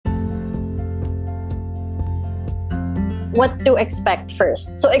what to expect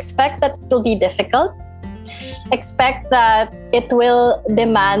first. So expect that it will be difficult. Expect that it will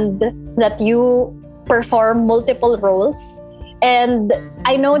demand that you perform multiple roles. And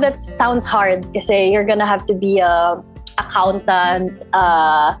I know that sounds hard kasi you're gonna have to be a accountant,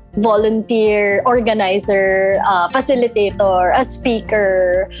 volunteer, organizer, facilitator, a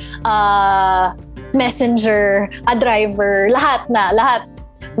speaker, messenger, a driver, lahat.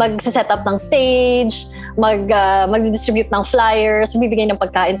 Mag-set up ng stage, mag-distribute ng flyers, bibigay ng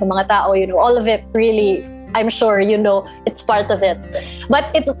pagkain sa mga tao, all of it really, I'm sure it's part of it. But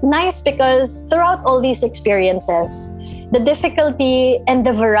it's nice because throughout all these experiences, the difficulty and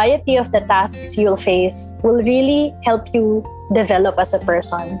the variety of the tasks you'll face will really help you develop as a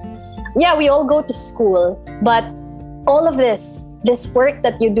person. Yeah, we all go to school, but all of this work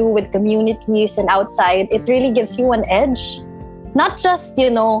that you do with communities and outside, it really gives you an edge. Not just,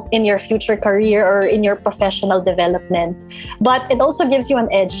 in your future career or in your professional development, but it also gives you an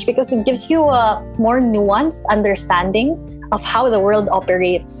edge because it gives you a more nuanced understanding of how the world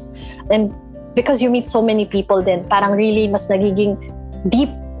operates. And because you meet so many people then, parang really mas nagiging deep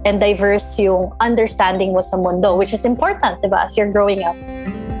and diverse yung understanding mo sa mundo, which is important, diba, as you're growing up.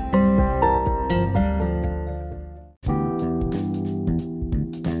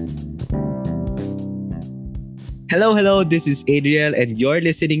 Hello, this is Adriel and you're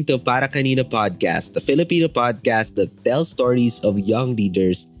listening to Para Kanino Podcast, a Filipino podcast that tells stories of young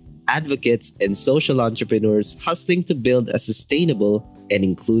leaders, advocates, and social entrepreneurs hustling to build a sustainable and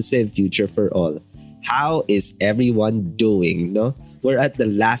inclusive future for all. How is everyone doing, no? We're at the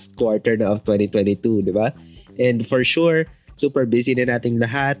last quarter na of 2022, di ba? And for sure, super busy na nating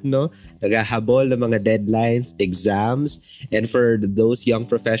lahat, no? Naghahabol ng mga deadlines, exams, and for those young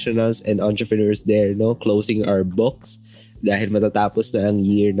professionals and entrepreneurs there, no? Closing our books dahil matatapos na ang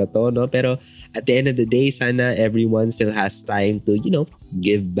year na to, no? Pero at the end of the day, sana everyone still has time to,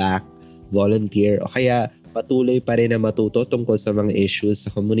 give back, volunteer, o kaya patuloy pa rin na matuto tungkol sa mga issues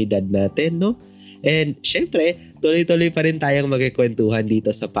sa komunidad natin, no? And syempre, tuloy-tuloy pa rin tayong magkikwentuhan dito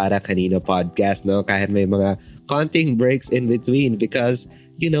sa Para Kanino Podcast, no? Kahit may mga konting breaks in between because,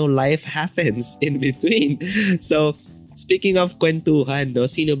 life happens in between. So, speaking of kwentuhan, no?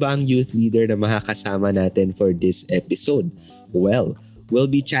 Sino ba ang youth leader na makakasama natin for this episode? Well, we'll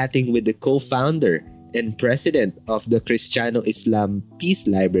be chatting with the co-founder and president of the Cristiano Islam Peace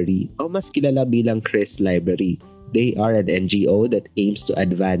Library, o mas kilala bilang Chris Library. They are an NGO that aims to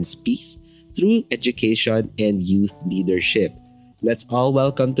advance peace through education and youth leadership. Let's all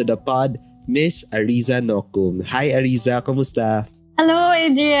welcome to the pod, Miss Ariza Nokum. Hi Ariza, kumusta? Hello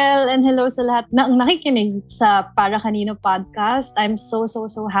Adriel, and hello sa lahat na nakikinig sa Para Kanino Podcast. I'm so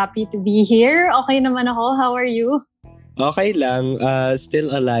happy to be here. Okay naman ako. How are you? Okay lang.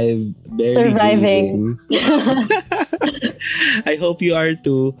 Still alive. Barely surviving. I hope you are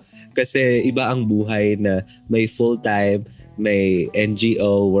too. Kasi iba ang buhay na may full-time, may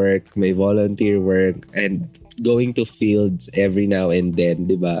NGO work, may volunteer work, and going to fields every now and then,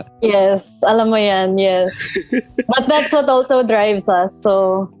 di ba? Yes, alam mo yan, yes. But that's what also drives us,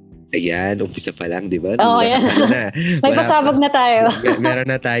 so... Ayan, umpisa pa lang, di ba? Oo, yan. May pasabog na tayo. Meron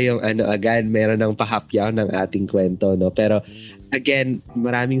na tayong, meron ng pahapyaw ng ating kwento, no? Pero, again,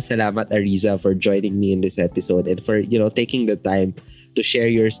 maraming salamat, Ariza, for joining me in this episode and for, taking the time to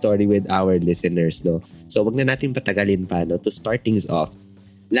share your story with our listeners, no? So, wag na natin patagalin pa, no? To start things off,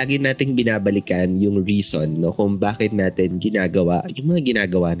 lagi nating binabalikan yung reason, no? Kung bakit natin ginagawa yung mga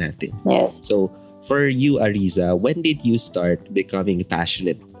ginagawa natin. Yes. So, for you, Ariza, when did you start becoming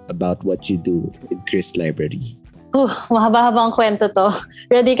passionate about what you do in Chris Library? Mahaba-haba ang kwento to.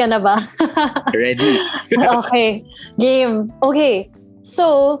 Ready ka na ba? Ready. Okay. Game. Okay.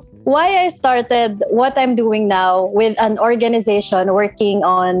 So, why I started what I'm doing now with an organization working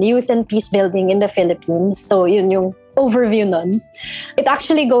on youth and peace building in the Philippines. So, yun yung overview nun. It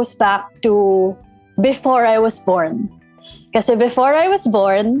actually goes back to before I was born. Kasi before I was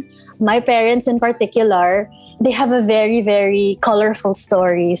born, my parents in particular, they have a very, very colorful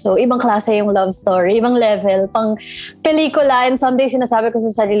story. So, ibang klase yung love story, ibang level, pang pelikula. And someday, sinasabi ko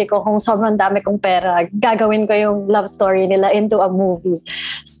sa sarili ko, kung sobrang dami kong pera, gagawin ko yung love story nila into a movie.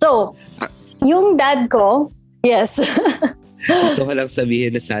 So, yung dad ko, yes. Gusto ko lang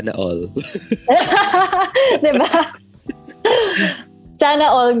sabihin na sana all. Diba? Sana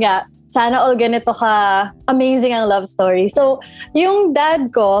all nga. Sana all ganito ka amazing ang love story. So, yung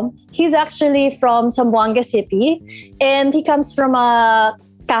dad ko, he's actually from Zamboanga City and he comes from a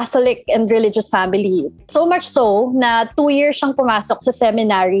Catholic and religious family. So much so na 2 years siyang pumasok sa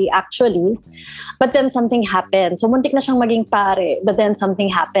seminary actually. But then something happened. So muntik na siyang maging pare, but then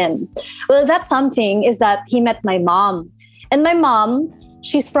something happened. Well, that something is that he met my mom. And my mom,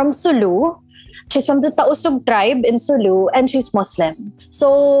 she's from Sulu. She's from the Tausug tribe in Sulu, and she's Muslim.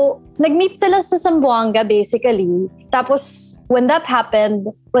 So, nag-meet sila sa Zamboanga basically. Tapos, when that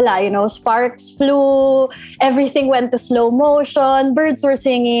happened, wala, sparks flew, everything went to slow motion, birds were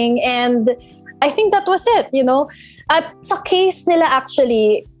singing, and I think that was it, At sa case nila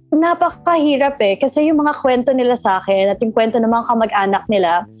actually, napakahirap kasi yung mga kwento nila sa akin at yung kwento ng mga kamag-anak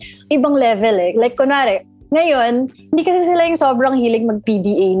nila, ibang level Like, kunwari, ngayon, hindi kasi sila yung sobrang hilig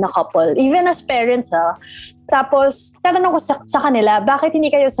mag-PDA na couple. Even as parents, Tapos, tatanong ko sa kanila, bakit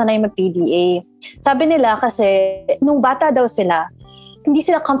hindi kayo sanay mag-PDA? Sabi nila kasi, nung bata daw sila, hindi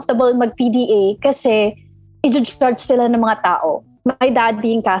sila comfortable mag-PDA kasi i-judge sila ng mga tao. My dad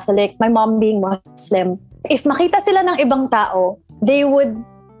being Catholic, my mom being Muslim. If makita sila ng ibang tao, they would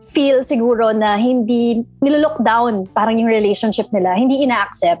feel siguro na hindi nilolook down parang yung relationship nila, hindi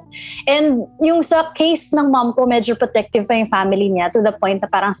ina-accept. And yung sa case ng mom ko, medyo protective pa yung family niya to the point na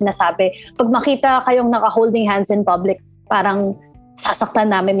parang sinasabi, pag makita kayong naka-holding hands in public, parang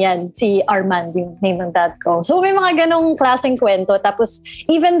sasaktan namin yan, si Armand, yung name ng dad ko. So may mga ganong klaseng kwento. Tapos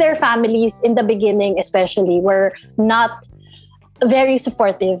even their families in the beginning especially were not very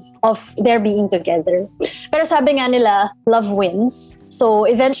supportive of their being together. Pero sabi nga nila, love wins. So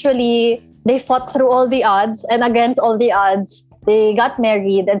eventually, they fought through all the odds, and against all the odds, they got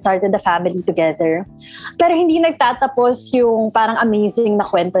married and started the family together. Pero hindi nagtatapos yung parang amazing na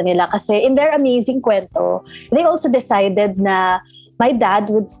kwento nila. Kasi in their amazing kwento, they also decided na my dad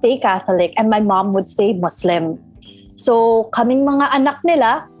would stay Catholic and my mom would stay Muslim. So kaming mga anak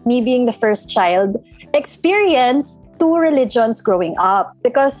nila, me being the first child, experienced two religions growing up,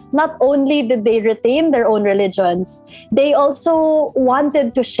 because not only did they retain their own religions, they also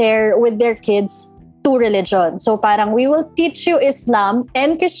wanted to share with their kids two religions. So parang we will teach you Islam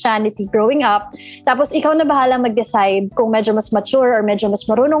and Christianity growing up, tapos ikaw na bahala mag-decide kung medyo mas mature or medyo mas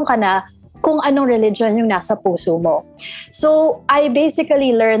marunong ka na kung anong religion yung nasa puso mo. So I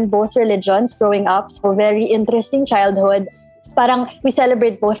basically learned both religions growing up, so very interesting childhood. Parang we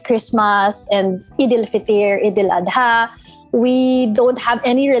celebrate both Christmas and Eid al-Fitr, Eid al-Adha. We don't have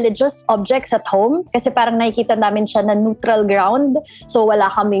any religious objects at home kasi parang nakikita namin siya na neutral ground. So wala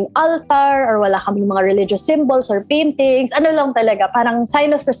kaming altar or wala kaming mga religious symbols or paintings. Ano lang talaga, parang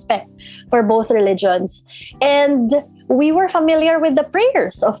sign of respect for both religions. And we were familiar with the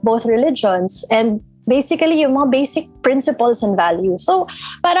prayers of both religions and basically yung mga basic principles and values. So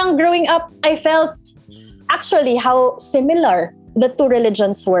parang growing up, I felt actually how similar the two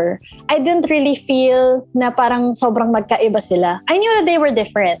religions were. I didn't really feel na parang sobrang magkaiba sila. I knew that they were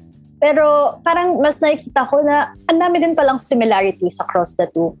different. Pero parang mas nakikita ko na ang dami din palang similarities across the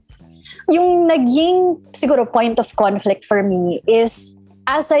two. Yung naging siguro point of conflict for me is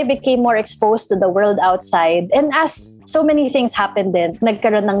as I became more exposed to the world outside and as so many things happened din.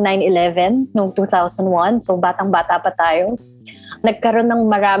 Nagkaroon ng 9/11 noong 2001. So batang-bata pa tayo. Nagkaroon ng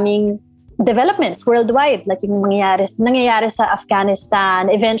maraming developments worldwide, like yung nangyayari sa Afghanistan,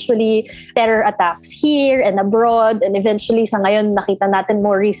 eventually terror attacks here and abroad, and eventually sa ngayon nakita natin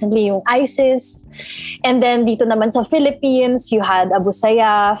more recently yung ISIS. And then dito naman sa Philippines, you had Abu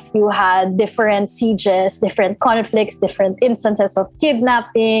Sayyaf, you had different sieges, different conflicts, different instances of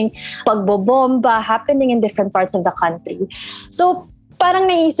kidnapping, pagbobomba happening in different parts of the country. So parang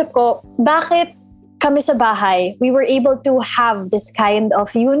naisip ko, bakit kami sa bahay, we were able to have this kind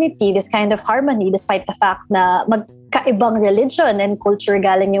of unity, this kind of harmony, despite the fact na magkaibang religion and culture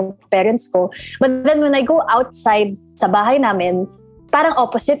galing yung parents ko. But then when I go outside sa bahay namin, parang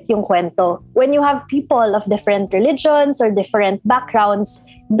opposite yung kwento. When you have people of different religions or different backgrounds,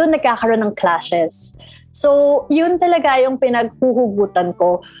 doon nagkakaroon ng clashes. So, yun talaga yung pinaghuhugutan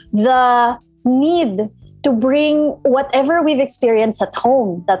ko. The need to bring whatever we've experienced at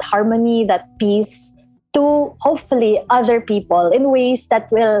home, that harmony, that peace, to hopefully other people in ways that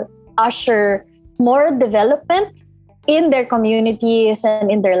will usher more development in their communities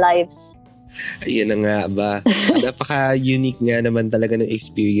and in their lives. Ayun na nga ba? Napaka-unique nga naman talaga ng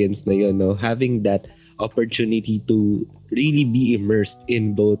experience na yun, no? Having that opportunity to really be immersed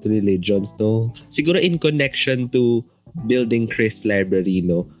in both religions, no? Siguro in connection to building Chris Library,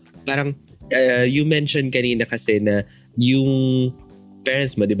 no? Parang you mentioned kanina kasi na yung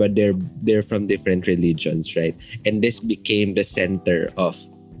parents mo, di ba, they're from different religions, right? And this became the center of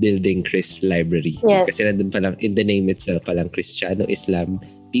building Chris Library. Yes. Kasi nandun palang, in the name itself, palang Kristiyano, Islam,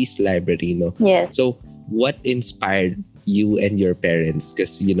 Peace Library, no? Yes. So, what inspired you and your parents?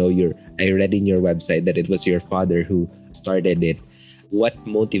 Because, I read in your website that it was your father who started it. What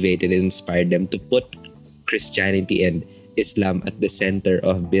motivated and inspired them to put Christianity and Islam at the center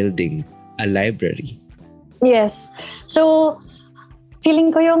of building a library? Yes. So,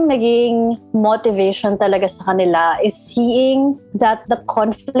 feeling ko yung naging motivation talaga sa kanila is seeing that the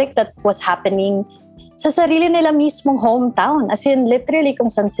conflict that was happening sa sarili nila mismong hometown. As in, literally, kung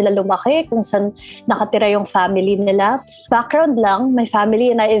saan sila lumaki, kung saan nakatira yung family nila. Background lang, my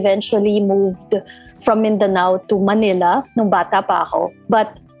family and I eventually moved from Mindanao to Manila nung bata pa ako.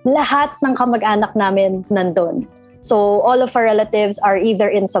 But lahat ng kamag-anak namin nandun. So, all of our relatives are either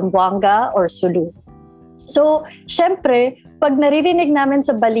in Zamboanga or Sulu. So, syempre, pag naririnig namin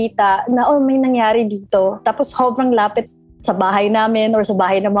sa balita na may nangyari dito, tapos sobrang lapit sa bahay namin or sa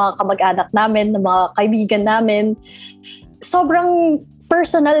bahay ng mga kamag-anak namin, ng mga kaibigan namin, sobrang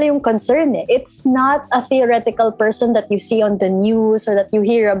personal yung concern. It's not a theoretical person that you see on the news or that you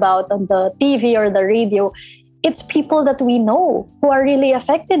hear about on the TV or the radio. It's people that we know who are really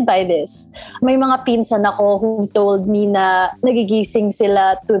affected by this. May mga pinsan ako who told me na nagigising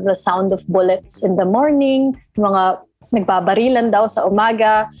sila to the sound of bullets in the morning, mga nagbabarilan daw sa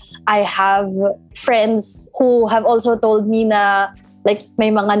umaga. I have friends who have also told me na like may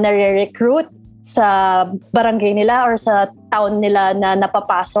mga nare-recruit sa barangay nila or sa town nila na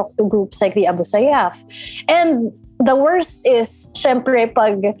napapasok to groups like the Abu Sayyaf. And the worst is, syempre,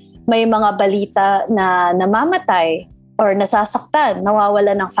 pag may mga balita na namamatay or nasasaktan,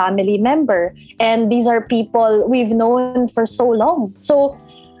 nawawala ng family member. And these are people we've known for so long. So,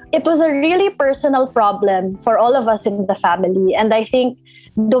 it was a really personal problem for all of us in the family. And I think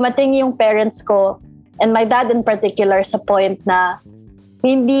dumating yung parents ko, and my dad in particular, sa point na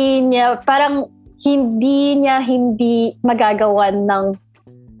hindi niya magagawan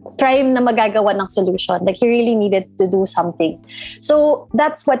ng solution. Like, he really needed to do something. So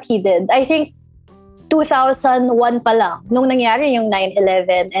that's what he did. I think 2001 pa lang, nung nangyari yung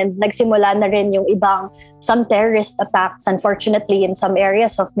 9/11 and nagsimula na rin yung some terrorist attacks, unfortunately, in some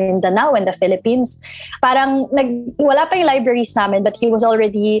areas of Mindanao and the Philippines. Parang wala pa yung libraries namin, but he was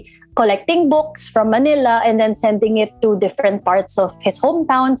already collecting books from Manila and then sending it to different parts of his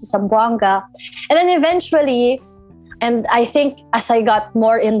hometown, sa Zamboanga. And then eventually, and I think as I got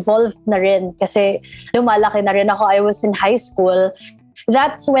more involved na rin, kasi lumalaki na rin ako, I was in high school,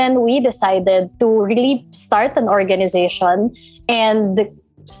 that's when we decided to really start an organization and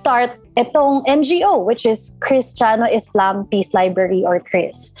start itong NGO, which is Cristiano Islam Peace Library, or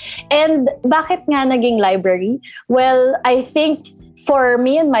CRIS. And bakit nga naging library? Well, I think for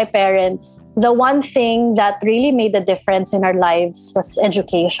me and my parents, the one thing that really made a difference in our lives was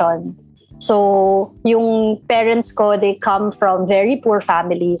education. So, yung parents ko, they come from very poor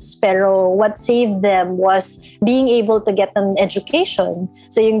families, pero what saved them was being able to get an education.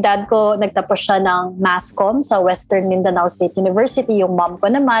 So, yung dad ko, nagtapos siya ng Mass Comm sa Western Mindanao State University. Yung mom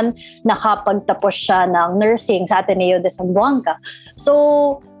ko naman, nakapagtapos siya ng nursing sa Ateneo de Zamboanga.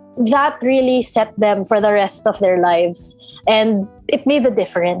 So, that really set them for the rest of their lives. And it made a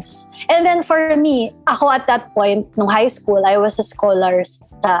difference. And then for me, ako at that point, nung high school, I was a scholar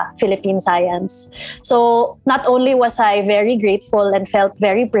sa Philippine Science. So not only was I very grateful and felt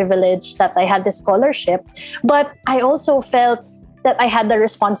very privileged that I had this scholarship, but I also felt that I had the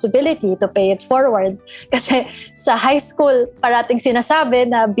responsibility to pay it forward. Kasi sa high school, parating sinasabi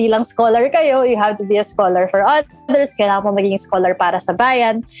na bilang scholar kayo, you have to be a scholar for others, kailangan mo maging scholar para sa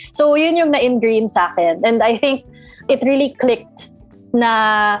bayan. So yun yung na-ingrain sa akin. And I think it really clicked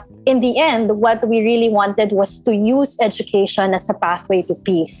na in the end, what we really wanted was to use education as a pathway to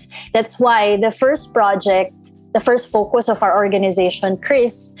peace. That's why the first project, the first focus of our organization,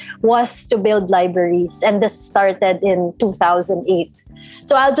 CRIS, was to build libraries. And this started in 2008.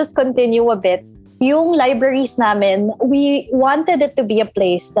 So I'll just continue a bit. Yung libraries namin, we wanted it to be a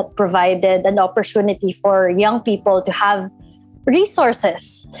place that provided an opportunity for young people to have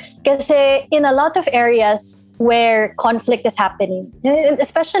resources. Kasi in a lot of areas where conflict is happening,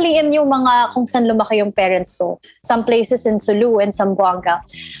 especially in yung mga kung saan lumaki yung parents ko, some places in Sulu and Zamboanga,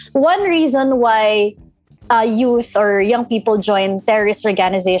 one reason why youth or young people join terrorist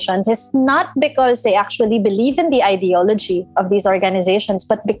organizations is not because they actually believe in the ideology of these organizations,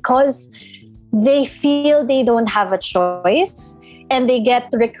 but because they feel they don't have a choice and they get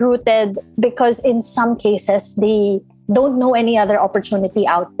recruited because in some cases they don't know any other opportunity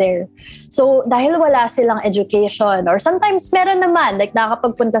out there. So dahil wala silang education, or sometimes meron naman, like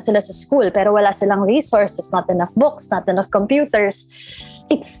nakakapagpunta sila sa school pero wala silang resources, not enough books, not enough computers,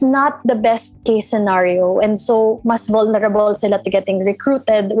 it's not the best case scenario. And so mas vulnerable sila to getting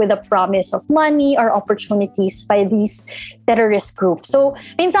recruited with a promise of money or opportunities by these terrorist groups. So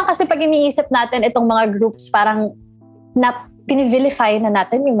minsan kasi pag iniisip natin itong mga groups, parang pinivilify na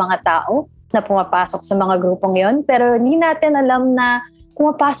natin yung mga tao na pumapasok sa mga grupong yon, pero hindi natin alam na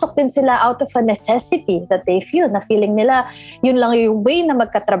pumapasok din sila out of a necessity that they feel, na feeling nila yun lang yung way na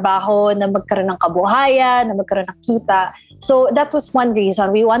magkatrabaho, na magkaroon ng kabuhayan, na magkaroon ng kita. So that was one reason.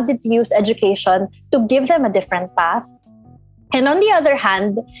 We wanted to use education to give them a different path. And on the other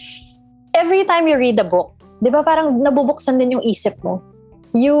hand, every time you read a book, di ba parang nabubuksan din yung isip mo?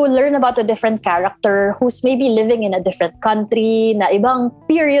 You learn about a different character who's maybe living in a different country, na ibang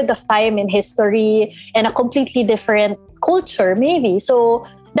period of time in history, and a completely different culture maybe. So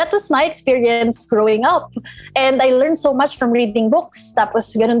that was my experience growing up. And I learned so much from reading books.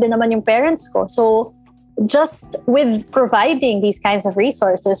 Tapos ganun din naman yung parents ko. So just with providing these kinds of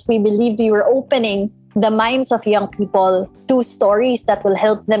resources, we believed we were opening the minds of young people to stories that will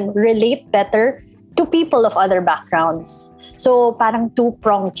help them relate better to people of other backgrounds. So parang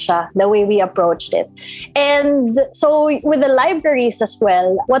two-pronged siya, the way we approached it. And so with the libraries as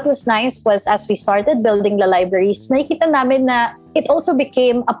well, what was nice was as we started building the libraries, nakikita namin na it also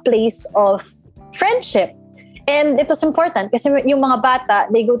became a place of friendship. And it was important kasi yung mga bata,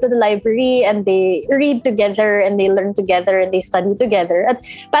 they go to the library and they read together and they learn together and they study together. At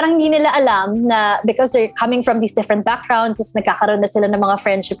parang hindi nila alam na because they're coming from these different backgrounds, is nagkakaroon na sila ng mga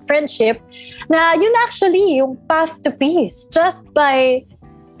friendship, na yun actually yung path to peace. Just by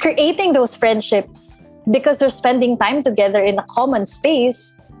creating those friendships because they're spending time together in a common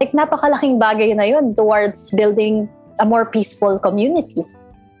space, like napakalaking bagay na yun towards building a more peaceful community.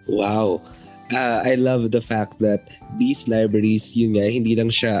 Wow. I love the fact that these libraries, yun nga, hindi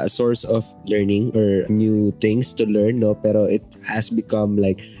lang siya a source of learning or new things to learn, no? Pero it has become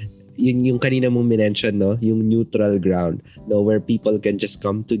like, yung kanina mong minention, no? Yung neutral ground, no? Where people can just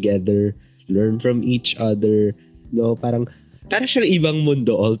come together, learn from each other, no? Parang siyang ibang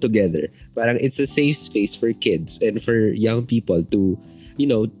mundo altogether. Parang it's a safe space for kids and for young people to,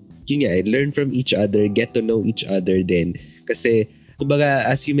 yun nga, learn from each other, get to know each other din. Kasi, kumbaga,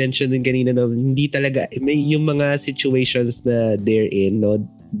 as you mentioned din kanina, no, hindi talaga, may yung mga situations na they're in, no,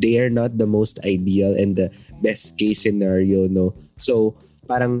 they are not the most ideal and the best case scenario, no. So,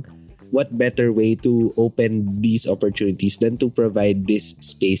 parang, what better way to open these opportunities than to provide these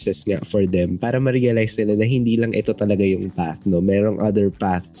spaces nga for them para ma-realize nila na hindi lang ito talaga yung path, no. Merong other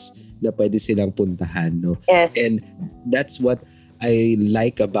paths na pwede silang puntahan, no. Yes. And that's what I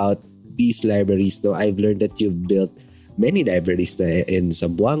like about these libraries, no. I've learned that you've built many libraries na in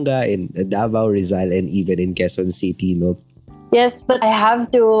Zamboanga, in Davao, Rizal, and even in Quezon City, no? Yes, but I have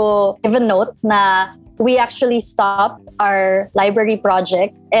to give a note na we actually stopped our library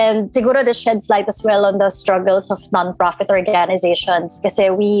project, and siguro this sheds light as well on the struggles of non-profit organizations kasi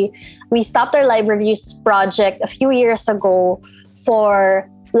we stopped our libraries project a few years ago for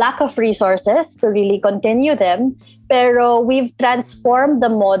lack of resources to really continue them. Pero we've transformed the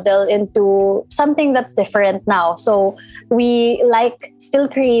model into something that's different now. So we like still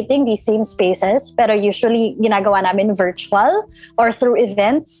creating these same spaces, pero usually ginagawa namin virtual or through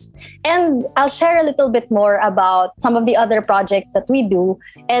events. And I'll share a little bit more about some of the other projects that we do.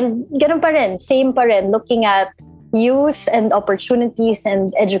 And ganun pa rin, same pa rin, looking at youth and opportunities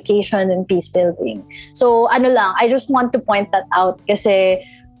and education and peace building. So I just want to point that out kasi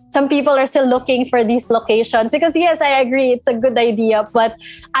some people are still looking for these locations because yes, I agree, it's a good idea. But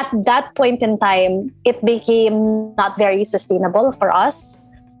at that point in time, it became not very sustainable for us.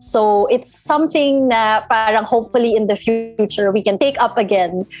 So it's something na parang hopefully in the future we can take up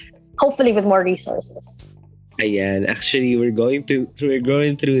again, hopefully with more resources. Ayan, actually we're going through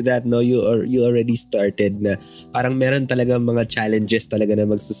that, no. You already started na parang meron talaga mga challenges talaga na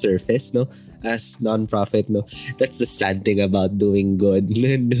magsusurface, no, as non-profit, no. That's the sad thing about doing good,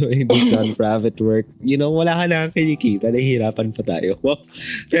 doing this non-profit work. Wala ka na kinikita, nahihirapan pa tayo. Wow.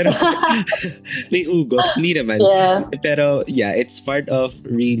 Pero may hugot, hindi naman. Yeah. Pero yeah, it's part of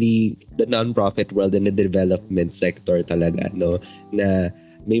really the non-profit world and the development sector talaga, no, na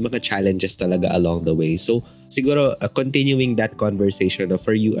may mga challenges talaga along the way. So, siguro, continuing that conversation, no,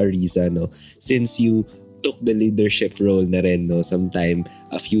 for you, Ariza, no, since you took the leadership role na rin, no, sometime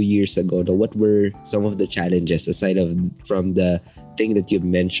a few years ago, no, what were some of the challenges aside from the thing that you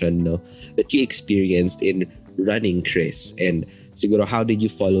mentioned, no, that you experienced in running Chris? And siguro, how did you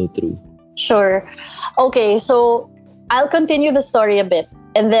follow through? Sure. Okay, so I'll continue the story a bit.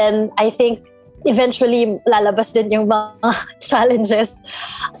 And then I think eventually lalabas din yung mga challenges.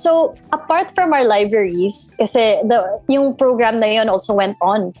 So, apart from our libraries, kasi yung program na yun also went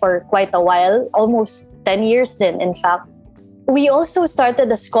on for quite a while, almost 10 years din, in fact. We also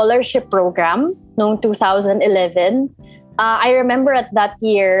started a scholarship program noong 2011. I remember at that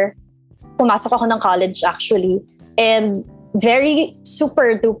year, pumasok ako ng college actually, and very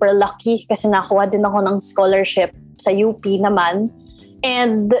super duper lucky kasi nakuha din ako ng scholarship sa UP naman.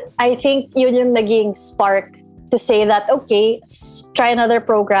 And I think yun yung naging spark to say that, okay, let's try another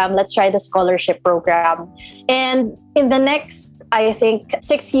program. Let's try the scholarship program. And in the next, I think,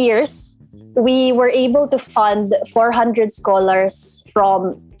 6 years, we were able to fund 400 scholars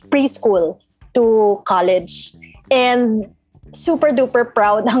from preschool to college. And super duper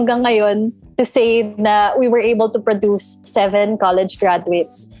proud hanggang ngayon to say that we were able to produce 7 college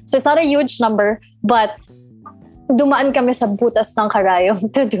graduates. So it's not a huge number, but dumaan kami sa butas ng karayom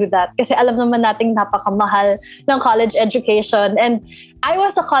to do that. Kasi alam naman nating napakamahal ng college education. And I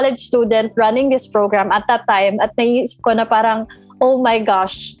was a college student running this program at that time at naisip ko na parang, oh my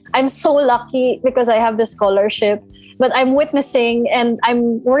gosh, I'm so lucky because I have this scholarship. But I'm witnessing and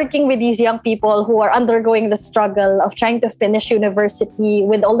I'm working with these young people who are undergoing the struggle of trying to finish university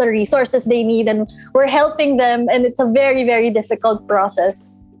with all the resources they need. And we're helping them. And it's a very, very difficult process.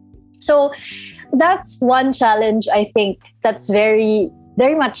 So that's one challenge, I think, that's very,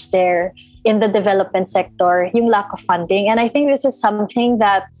 very much there in the development sector, yung lack of funding. And I think this is something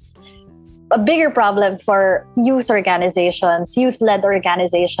that's a bigger problem for youth organizations, youth-led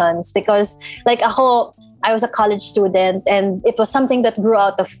organizations, because like ako, I was a college student and it was something that grew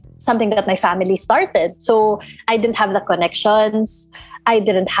out of something that my family started. So I didn't have the connections. I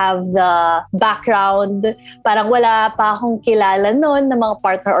didn't have the background. Parang wala pa akong kilala noon ng mga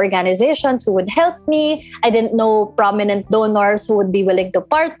partner organizations who would help me. I didn't know prominent donors who would be willing to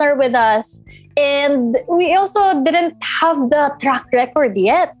partner with us. And we also didn't have the track record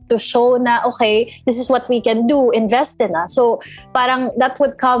yet to show na, okay, this is what we can do, invest in us. So parang that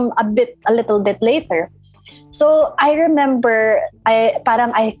would come a little bit later. So I remember,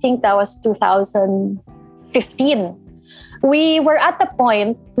 I think that was 2015. We were at the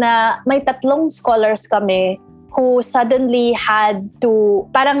point na may 3 scholars kami who suddenly had to,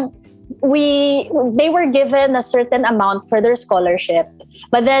 they were given a certain amount for their scholarship.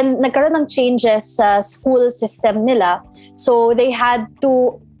 But then nagkaroon ng changes sa school system nila. So they had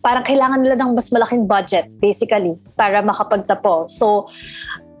to, parang kailangan nila ng mas malaking budget basically para makapagtapos. So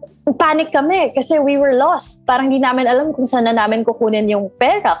panic kami kasi we were lost. Parang di namin alam kung saan na namin kukunin yung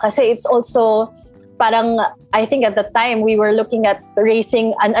pera kasi it's also parang, I think at the time we were looking at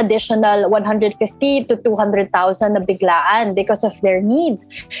raising an additional 150 to 200,000 na biglaan because of their need.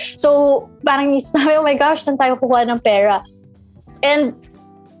 So parang isip namin, oh my gosh, saan tayo kukuha ng pera? And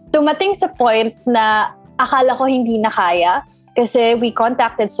dumating sa point na akala ko hindi na kaya kasi we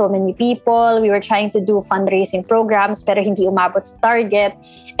contacted so many people. We were trying to do fundraising programs pero hindi umabot sa target.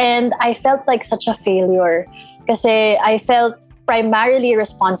 And I felt like such a failure kasi I felt primarily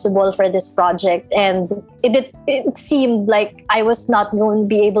responsible for this project and it seemed like I was not going to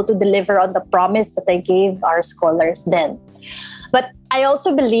be able to deliver on the promise that I gave our scholars then. But I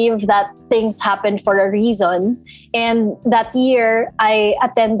also believe that things happened for a reason. And that year, I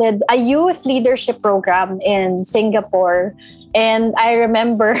attended a youth leadership program in Singapore. And I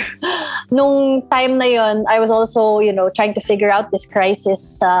remember, nung time na yun, I was also, trying to figure out this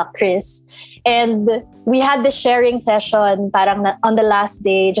crisis, Chris. And we had this sharing session parang on the last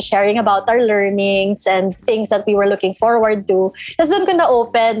day, just sharing about our learnings and things that we were looking forward to. Tapos doon ko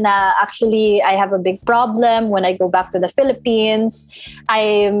na-open na actually I have a big problem when I go back to the Philippines.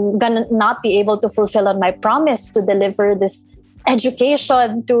 I'm gonna not be able to fulfill on my promise to deliver this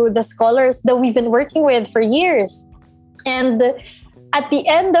education to the scholars that we've been working with for years. And at the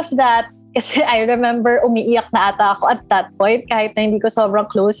end of that, kasi I remember umiiyak na ata ako at that point kahit na hindi ko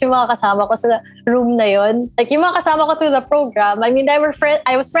sobrang close yung mga kasama ko sa room na yun. Like yung mga kasama ko to the program, I mean, I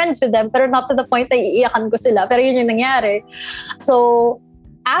was friends with them pero not to the point na iiyakan ko sila. Pero yun yung nangyari. So,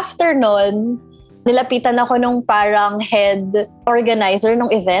 after nun, nilapitan ako nung parang head organizer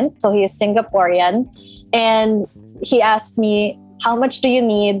ng event. So, he is Singaporean. And he asked me, how much do you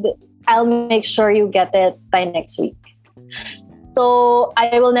need? I'll make sure you get it by next week. So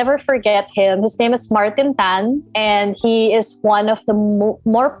I will never forget him. His name is Martin Tan, and he is one of the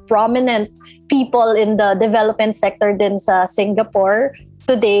more prominent people in the development sector din sa Singapore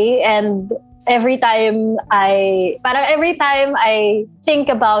today. And every time I think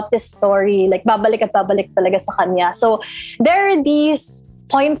about this story, like babalik at babalik talaga sa kanya. So there are these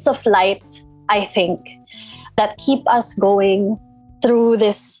points of light, I think, that keep us going through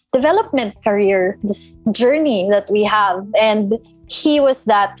this development career, this journey that we have. And he was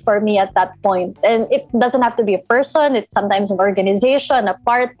that for me at that point. And it doesn't have to be a person. It's sometimes an organization, a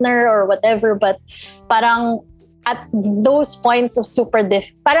partner, or whatever. But parang at those points of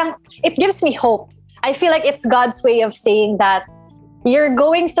parang it gives me hope. I feel like it's God's way of saying that you're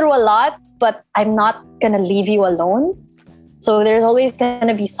going through a lot, but I'm not gonna leave you alone. So there's always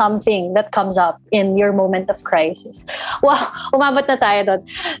gonna be something that comes up in your moment of crisis. Wow, umabot na tayo doon.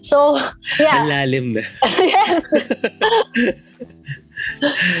 So, yeah. Ang lalim na. Yes.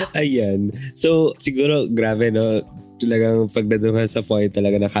 Ayan. So, siguro, grabe, no? Talagang pagdating sa point,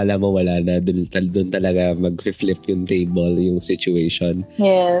 talaga nakala mo wala na. Doon talaga mag-flip yung table, yung situation.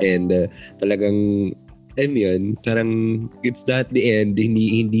 Yes. And talagang, yun, parang it's not the end.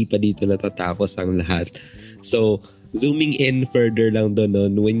 Hindi pa dito natatapos ang lahat. So, zooming in further lang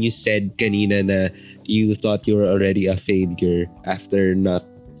doon, when you said kanina na you thought you were already a failure after not,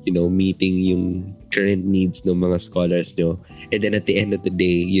 meeting yung current needs ng mga scholars nyo. And then at the end of the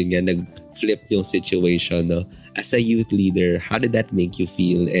day, yun nga, nag-flip yung situation, no? As a youth leader, how did that make you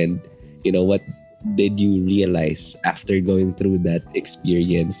feel? And, what did you realize after going through that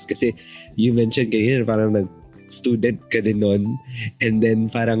experience? Kasi you mentioned kanina, parang nag-student ka din nun. And then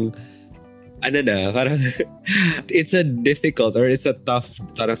parang, parang it's a difficult or it's a tough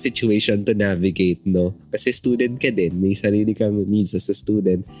parang situation to navigate, no? Kasi student ka din, may sarili kang needs as a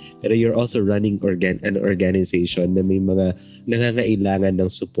student, pero you're also running an organization na may mga nangangailangan ng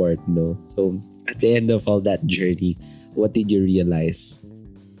support, no? So, at the end of all that journey, what did you realize?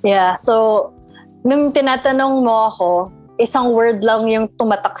 Yeah, so, nung tinatanong mo ako, isang word lang yung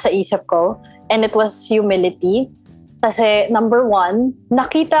tumatak sa isip ko, and it was humility. Kasi number one,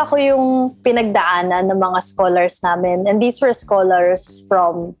 nakita ko yung pinagdaanan ng mga scholars namin. And these were scholars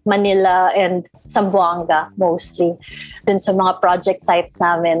from Manila and Zamboanga mostly. Dun sa mga project sites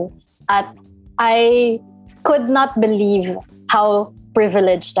namin. At I could not believe how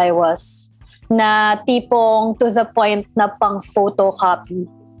privileged I was. Na tipong to the point na pang photocopy.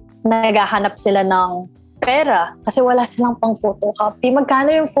 Naghahanap sila ng pera kasi wala silang pang photocopy.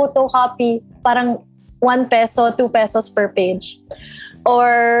 Magkano yung photocopy? Parang 1 peso, 2 pesos per page.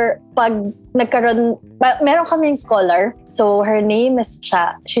 Or pag nagkaroon, meron kaming scholar. So her name is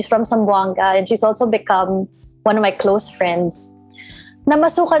Cha. She's from Zamboanga and she's also become one of my close friends.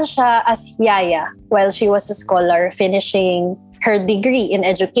 Namasukan siya as yaya while she was a scholar finishing her degree in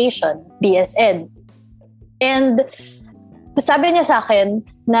education, BS Ed. And sabi niya sa akin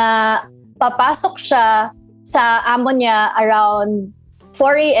na papasok siya sa amo niya around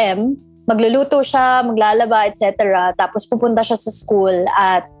 4 a.m., magluluto siya, maglalaba, etc. Tapos pupunta siya sa school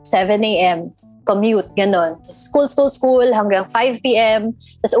at 7 a.m. Commute, gano'n. So school hanggang 5 p.m.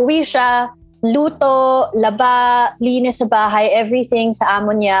 Tapos uwi siya, luto, laba, linis sa bahay, everything sa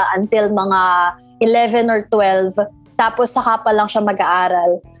amo niya until mga 11 or 12. Tapos saka pa lang siya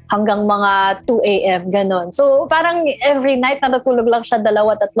mag-aaral hanggang mga 2 a.m. Ganon. So parang every night natutulog lang siya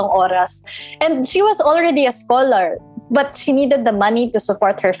 2-3 oras. And she was already a scholar, but she needed the money to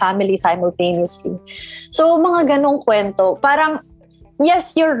support her family simultaneously. So mga ganong kwento. Parang,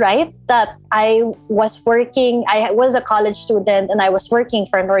 yes, you're right that I was a college student and I was working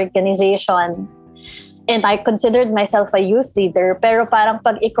for an organization. And I considered myself a youth leader. Pero parang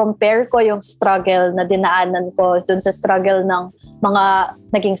pag i-compare ko yung struggle na dinaanan ko dun sa struggle ng mga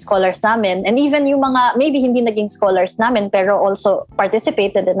naging scholars namin, and even yung mga maybe hindi naging scholars namin pero also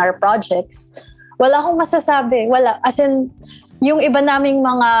participated in our projects, wala akong masasabi. Wala. As in, yung iba naming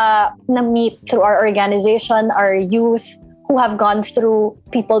mga na-meet through our organization, our youth who have gone through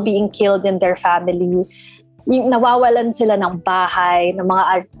people being killed in their family, yung nawawalan sila ng bahay, ng mga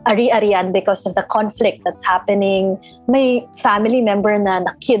ari-arian because of the conflict that's happening. May family member na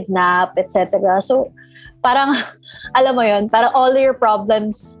na-kidnap, etc. So, parang, alam mo yun, parang all your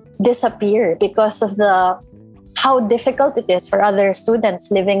problems disappear because of how difficult it is for other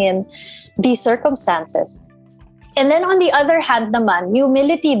students living in these circumstances. And then on the other hand naman,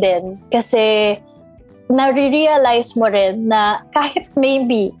 humility din kasi nare-realize mo rin na kahit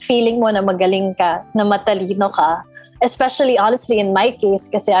maybe feeling mo na magaling ka, na matalino ka, especially honestly in my case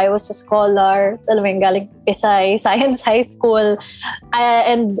kasi I was a scholar, alam mo yung galing Pisay Science High School,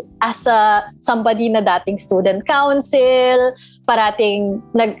 and as somebody na dating student council, parating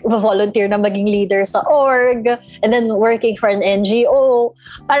nag-volunteer na maging leader sa org, and then working for an NGO,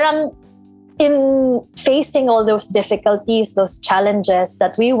 parang in facing all those difficulties, those challenges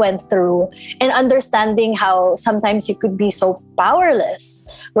that we went through, and understanding how sometimes you could be so powerless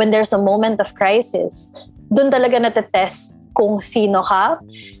when there's a moment of crisis, dun talaga natetest kung sino ka.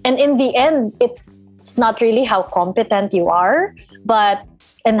 And in the end, it's not really how competent you are, but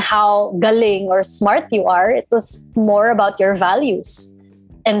and how galing or smart you are. It was more about your values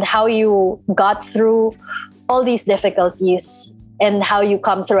and how you got through all these difficulties and how you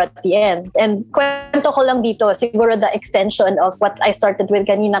come through at the end. And kwento ko lang dito, siguro the extension of what I started with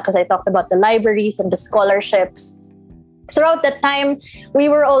kanina because I talked about the libraries and the scholarships. throughout that time, we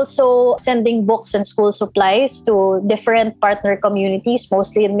were also sending books and school supplies to different partner communities,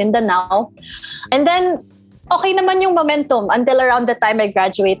 mostly in Mindanao. And then, okay naman yung momentum until around the time I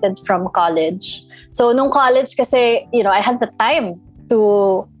graduated from college. So, nung college kasi, I had the time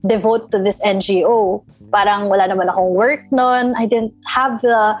to devote to this NGO. Parang wala naman akong work noon. I didn't have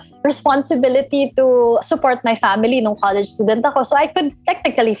the responsibility to support my family nung college student ako. So I could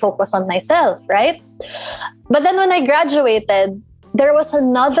technically focus on myself, right? But then when I graduated, there was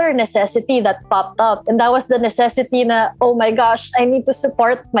another necessity that popped up. And that was the necessity na, oh my gosh, I need to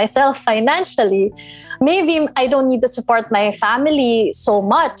support myself financially. Maybe I don't need to support my family so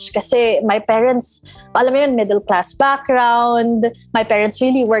much kasi my parents, alam mo yun, middle class background. My parents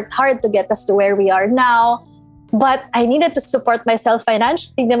really worked hard to get us to where we are now. But I needed to support myself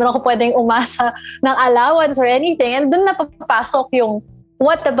financially. Hindi naman ako pwedeng umasa ng allowance or anything. And dun na papasok yung,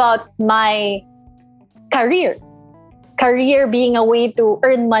 what about my career? Career being a way to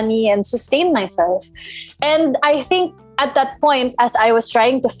earn money and sustain myself. And I think at that point, as I was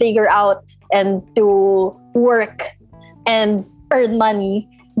trying to figure out and to work and earn money,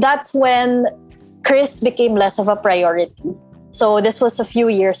 that's when Chris became less of a priority. So this was a few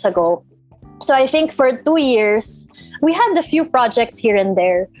years ago. So I think for 2 years, we had a few projects here and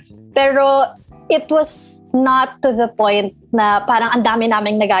there. Pero it was not to the point na parang ang dami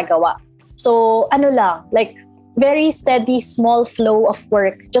naming nagagawa. So like very steady, small flow of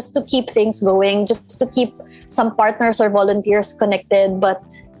work just to keep things going, just to keep some partners or volunteers connected, but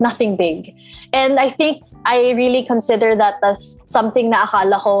nothing big. And I think I really consider that as something na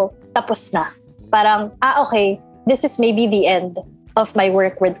akala ko tapos na. Parang, okay, this is maybe the end of my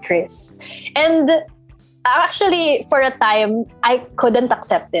work with Chris. And actually, for a time, I couldn't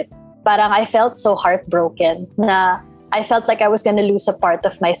accept it. Parang I felt so heartbroken na I felt like I was gonna lose a part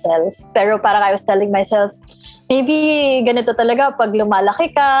of myself. Pero parang I was telling myself, maybe ganito talaga pag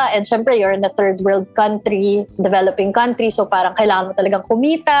lumalaki ka, and syempre you're in a third world country, developing country, so parang kailangan mo talagang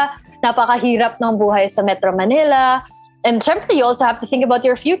kumita, napakahirap ng buhay sa Metro Manila. And syempre you also have to think about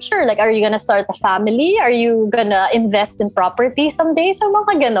your future. Like, are you gonna start a family? Are you gonna invest in property someday? So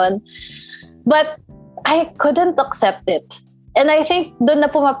mga ganon. But I couldn't accept it. And I think doon na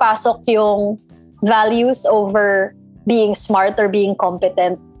pumapasok yung values over being smart or being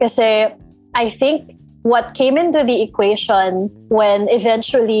competent. Kasi I think what came into the equation when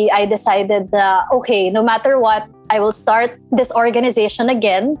eventually I decided that, okay, no matter what, I will start this organization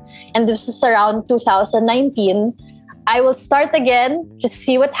again. And this is around 2019. I will start again, just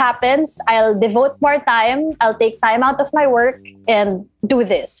see what happens. I'll devote more time. I'll take time out of my work and do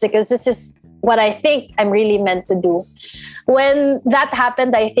this because this is what I think I'm really meant to do. When that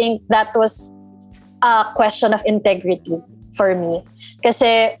happened, I think that was a question of integrity for me.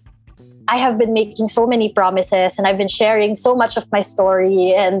 Kasi I have been making so many promises and I've been sharing so much of my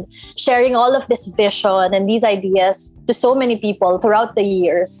story and sharing all of this vision and these ideas to so many people throughout the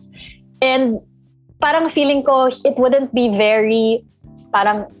years. And parang feeling ko it wouldn't be very,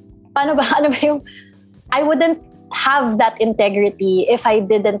 parang, paano ba, ano ba yung, I wouldn't have that integrity if I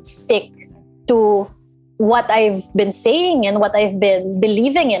didn't stick to what I've been saying and what I've been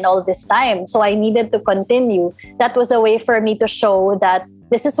believing in all this time. So I needed to continue. That was a way for me to show that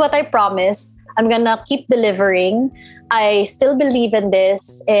this is what I promised. I'm gonna keep delivering. I still believe in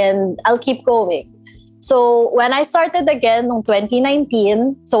this and I'll keep going. So when I started again in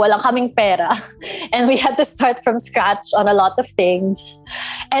 2019, so walang kaming pera and we had to start from scratch on a lot of things.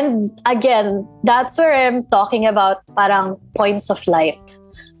 And again, that's where I'm talking about parang points of light.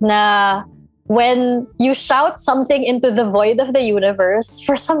 Na when you shout something into the void of the universe,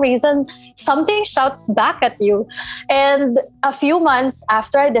 for some reason, something shouts back at you. And a few months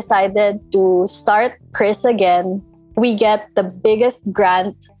after I decided to start Chris again, we get the biggest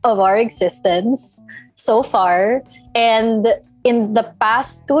grant of our existence so far. And in the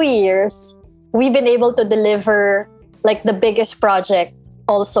past 2 years, we've been able to deliver like the biggest project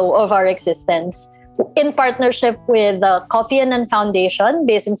also of our existence, in partnership with the Kofi Annan Foundation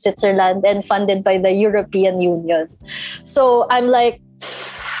based in Switzerland and funded by the European Union. So I'm like,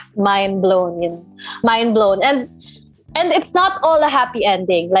 mind blown. And it's not all a happy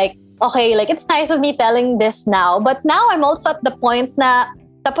ending. Like, okay, like it's nice of me telling this now, but now I'm also at the point na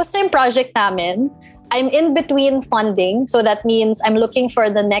tapos na yung project namin. I'm in between funding. So that means I'm looking for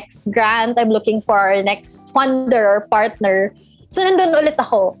the next grant. I'm looking for our next funder or partner. So nandun ulit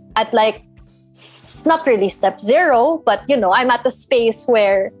ako at like, not really step zero, but I'm at a space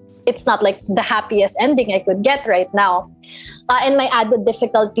where it's not like the happiest ending I could get right now. And my added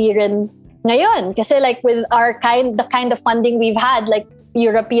difficulty rin ngayon, kasi like with the kind of funding we've had, like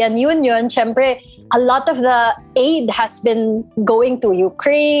European Union, syempre, a lot of the aid has been going to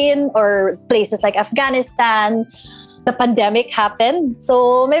Ukraine or places like Afghanistan. The pandemic happened.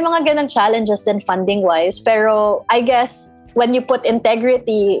 So may mga ganang challenges din funding-wise. Pero I guess when you put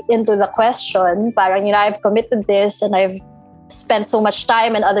integrity into the question, parang, I've committed this and I've spent so much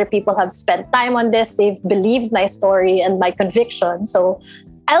time and other people have spent time on this. They've believed my story and my conviction. So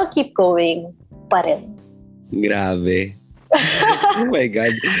I'll keep going pa rin. Grabe. Oh my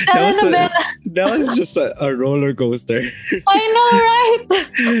God. That was just a roller coaster. I know, right?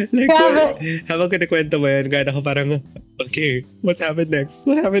 Like, habang kinikwento mo yan, kaya ako parang, okay, what happened next?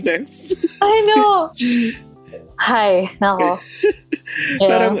 What happened next? I know. Hi, nako. Yeah.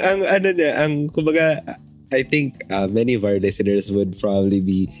 Parang kumbaga, I think many of our listeners would probably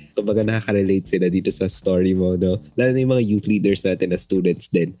be, kumbaga nakaka-relate sila dito sa story mo, no? Lalo na yung mga youth leaders natin na students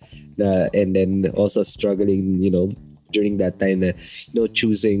din. And then also struggling, during that time na,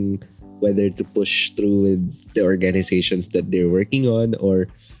 choosing whether to push through with the organizations that they're working on or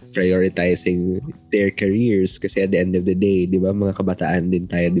prioritizing their careers. Kasi at the end of the day, di ba, mga kabataan din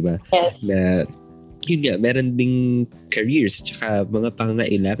tayo, di ba? Yes. Na, yun nga, meron ding careers tsaka mga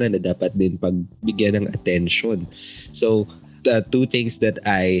pangangailangan na dapat din pagbigyan ng attention. So, the two things that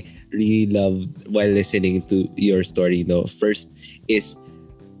I really love while listening to your story, first is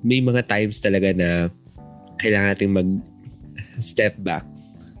may mga times talaga na kailangan natin step back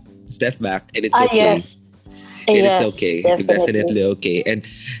and it's okay. Yes. And yes, it's okay. Definitely okay. And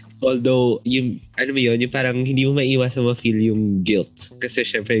although yung parang hindi mo maiwasan ma-feel yung guilt kasi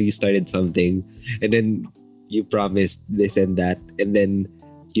syempre you started something and then you promised this and that and then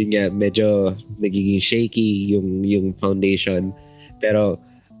yun nga medyo nagiging shaky yung foundation, pero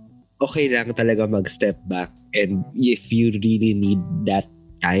okay lang talaga mag-step back, and if you really need that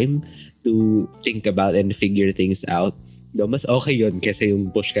time to think about and figure things out, mas okay yun kasi yung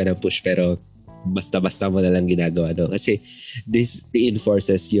push ka na push pero basta-basta mo na lang ginagawa, kasi this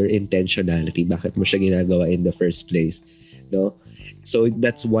reinforces your intentionality, bakit mo siya ginagawa in the first place, so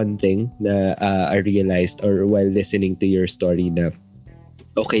that's one thing na I realized or while listening to your story, na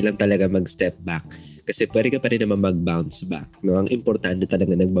okay lang talaga mag-step back kasi pwede ka pa rin naman mag-bounce back, ang importante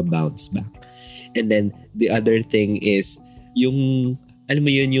talaga nagba-bounce back. And then the other thing is yung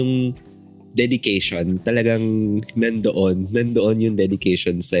yung dedication, talagang nandoon yung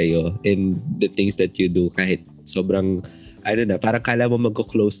dedication sa'yo in the things that you do, kahit sobrang, parang kala mo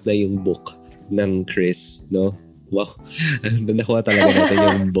magko-close na yung book ng Chris, no? Wow, nakuha talaga natin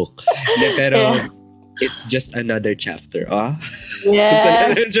yung book. Pero it's just another chapter. Yes. It's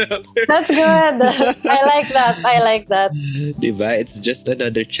another chapter. That's good. I like that. Diba? It's just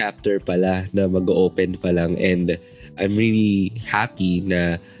another chapter pala na mag-open pa lang, and I'm really happy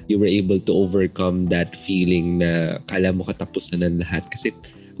na you were able to overcome that feeling na kala mo katapos na ng lahat. Kasi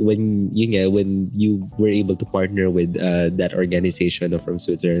when you were able to partner with that organization from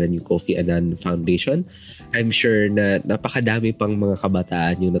Switzerland, yung Kofi Annan Foundation, I'm sure na napakadami pang mga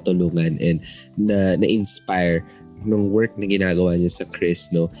kabataan yung natulungan and na-inspire ng work na ginagawa niyo sa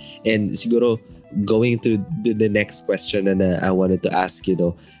Chris, no? And siguro going to the next question na I wanted to ask you,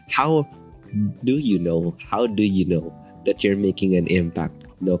 how do you know that you're making an impact?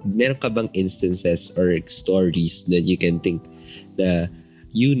 Meron ka bang instances or stories that you can think na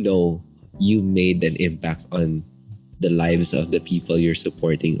you made an impact on the lives of the people you're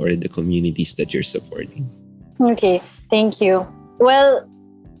supporting or the communities that you're supporting? Okay, thank you. Well,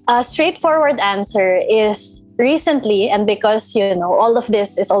 a straightforward answer is recently, and because all of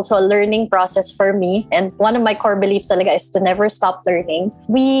this is also a learning process for me, and one of my core beliefs talaga is to never stop learning,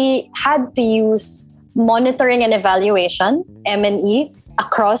 we had to use monitoring and evaluation, M&E,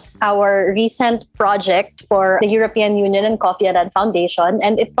 across our recent project for the European Union and Kofi Annan Foundation,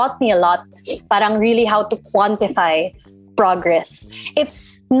 and it taught me a lot, parang really how to quantify progress.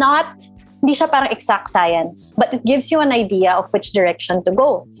 It's hindi siya parang exact science, but it gives you an idea of which direction to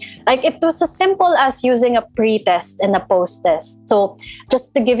go. Like, it was as simple as using a pre-test and a post-test. So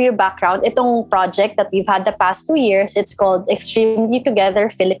just to give you background, itong project that we've had the past 2 years, it's called Extremely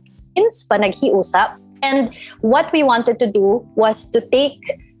Together Philippines, Panaghiusap. And what we wanted to do was to take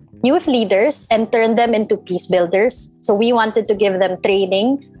youth leaders and turn them into peace builders. So we wanted to give them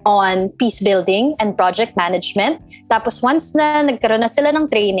training on peace building and project management. Tapos once na nagkaroon na sila ng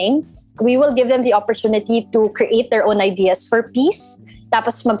training, we will give them the opportunity to create their own ideas for peace.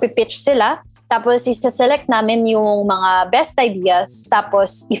 Tapos magpipitch sila. Tapos isa-select namin yung mga best ideas.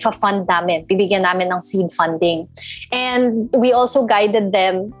 Tapos ifa-fund namin. Bibigyan namin ng seed funding. And we also guided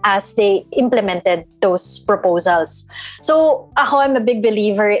them as they implemented those proposals. So I'm a big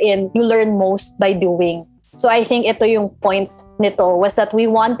believer in you learn most by doing. So I think ito yung point nito was that we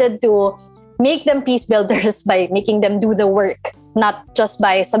wanted to make them peace builders by making them do the work, not just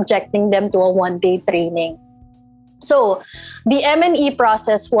by subjecting them to a one-day training. So, the M&E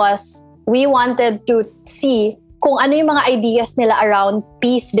process was, we wanted to see kung ano yung mga ideas nila around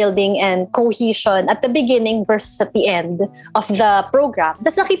peace building and cohesion at the beginning versus at the end of the program.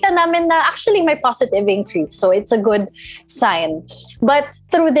 Tapos nakita namin na actually may positive increase. So it's a good sign. But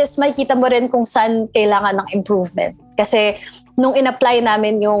through this, makikita mo rin kung saan kailangan ng improvement. Kasi nung in-apply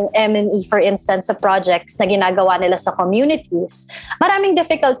namin yung M&E, for instance, sa projects na ginagawa nila sa communities, maraming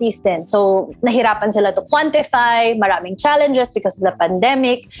difficulties din. So, nahirapan sila to quantify, maraming challenges because of the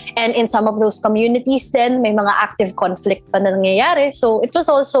pandemic, and in some of those communities din, may mga active conflict pa na nangyayari. So, it was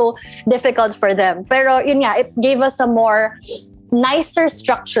also difficult for them. Pero yun nga, it gave us a more nicer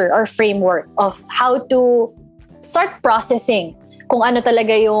structure or framework of how to start processing kung ano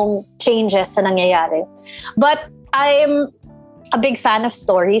talaga yung changes na nangyayari. But I'm a big fan of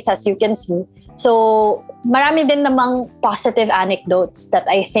stories, as you can see. So, marami din namang positive anecdotes that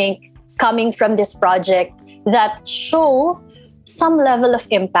I think coming from this project that show some level of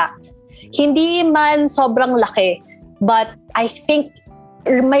impact. Hindi man sobrang laki, but I think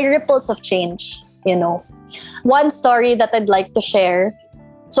may ripples of change, you know. One story that I'd like to share.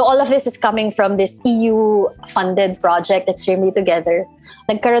 So all of this is coming from this EU-funded project, Extremely Together.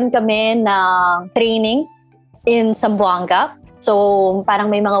 Nagkaroon kami ng training in Zamboanga. So, parang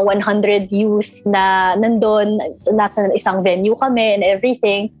may mga 100 youth na nandun, nasa isang venue kami and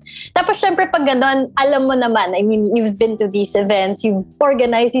everything. Tapos, syempre, pag ganun, alam mo naman, I mean, you've been to these events, you've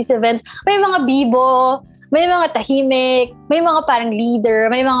organized these events, may mga bibo, may mga tahimik, may mga parang leader,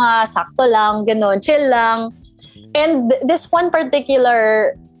 may mga sakto lang, ganun, chill lang. And this one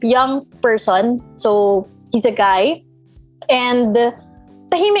particular young person, so he's a guy, and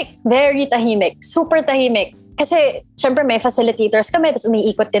tahimik, very tahimik, super tahimik. Kasi, syempre, may facilitators kami, tapos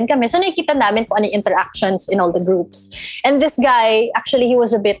umiikot din kami. So, nakikita namin kung ano yung interactions in all the groups. And this guy, actually, he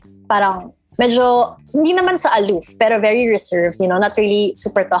was a bit parang medyo, hindi naman sa aloof, pero very reserved, you know, not really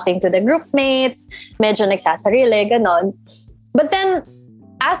super talking to the group mates, medyo nagsasarili, ganon. But then,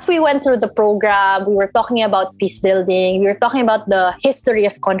 as we went through the program, we were talking about peace building, we were talking about the history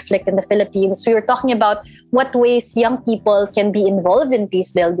of conflict in the Philippines, we were talking about what ways young people can be involved in peace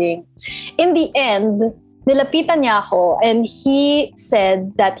building. In the end, nilapitan niya ako and he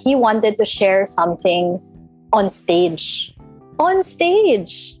said that he wanted to share something on stage. On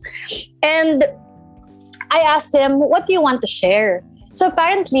stage! And I asked him, what do you want to share? So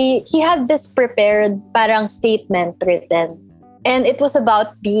apparently, he had this prepared parang statement written. And it was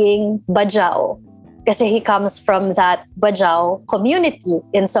about being Bajau. Kasi he comes from that Bajau community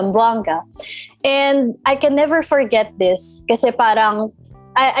in Zamboanga. And I can never forget this kasi parang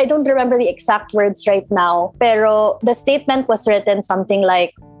I don't remember the exact words right now, pero the statement was written something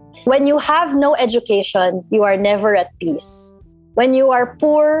like, when you have no education, you are never at peace. When you are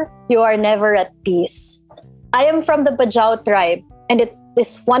poor, you are never at peace. I am from the Bajau tribe, and it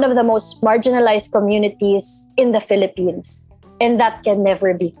is one of the most marginalized communities in the Philippines. And that can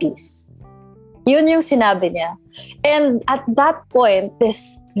never be peace. Yun yung sinabi niya. And at that point,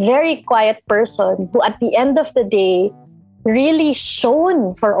 this very quiet person who at the end of the day really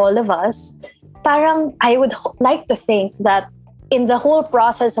shone for all of us, parang I would like to think that in the whole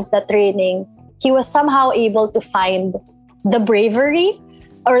process of the training, he was somehow able to find the bravery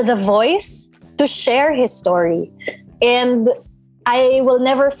or the voice to share his story. And I will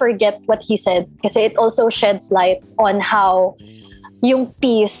never forget what he said kasi it also sheds light on how yung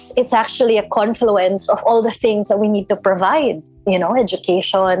peace, it's actually a confluence of all the things that we need to provide. You know,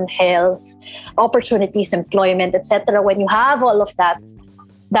 education, health, opportunities, employment, etc. When you have all of that,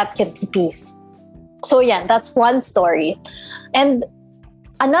 that can be peace. So yeah, that's one story. And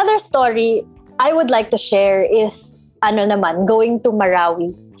another story I would like to share is going to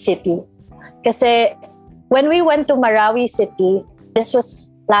Marawi City. Kasi when we went to Marawi City, this was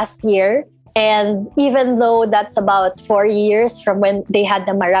last year, and even though that's about 4 years from when they had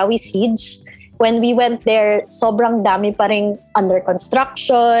the Marawi siege, when we went there, sobrang dami pa rin under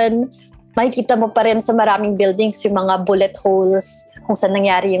construction. Makikita mo pa rin sa maraming buildings yung mga bullet holes kung saan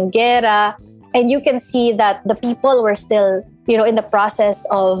nangyari yung gera. And you can see that the people were still, you know, in the process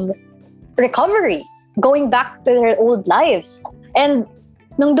of recovery, going back to their old lives. And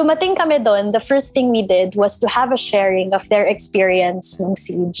nung dumating kami doon, the first thing we did was to have a sharing of their experience nung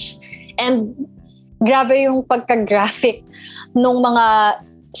siege. And grabe yung pagka-graphic nung mga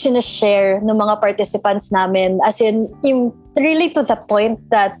sinashare ng mga participants namin, as in really to the point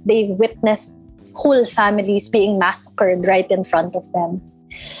that they witnessed whole families being massacred right in front of them.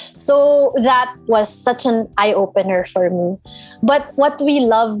 So that was such an eye-opener for me. But what we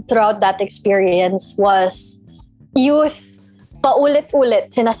loved throughout that experience was youth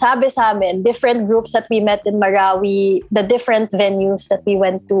paulit-ulit sinasabi sa amin, different groups that we met in Marawi, the different venues that we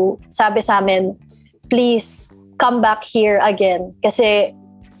went to, sabi sa amin, please come back here again. Kasi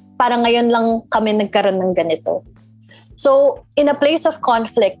parang ngayon lang kami nagkaroon ng ganito. So, in a place of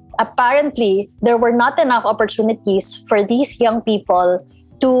conflict, apparently, there were not enough opportunities for these young people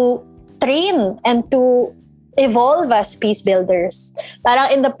to train and to evolve as peace builders.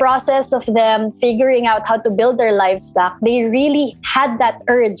 Parang in the process of them figuring out how to build their lives back, they really had that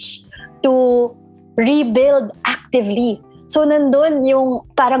urge to rebuild actively. So, nandun yung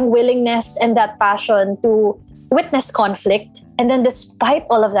parang willingness and that passion to witness conflict. And then despite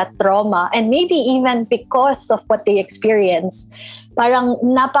all of that trauma, and maybe even because of what they experience, parang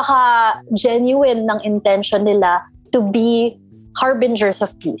napaka-genuine ng intention nila to be harbingers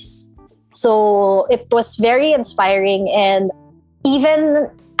of peace. So it was very inspiring. And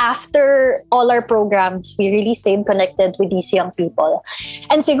even after all our programs, we really stayed connected with these young people.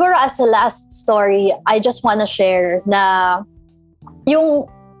 And siguro as the last story, I just want to share na yung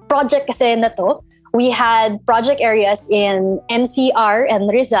project kasi na to, we had project areas in NCR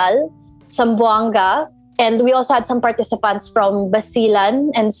and Rizal, Zamboanga, and we also had some participants from Basilan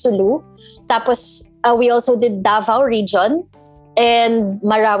and Sulu. Tapos we also did Davao region and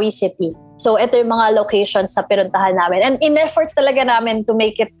Marawi City. So ito yung mga locations na pinuntahan namin. And in-effort talaga namin to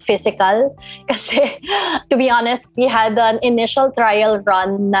make it physical. Kasi to be honest, we had an initial trial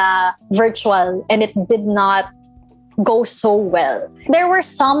run na virtual and it did not go so well. There were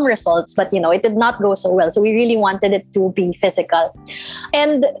some results, but it did not go so well. So we really wanted it to be physical.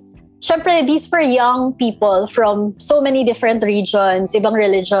 And syempre, these were young people from so many different regions, ibang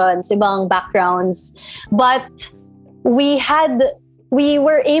religions, ibang backgrounds. But we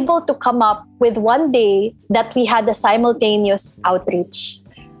were able to come up with one day that we had a simultaneous outreach.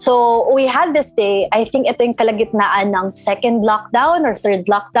 So we had this day, I think ito yung kalagitnaan ng second lockdown or third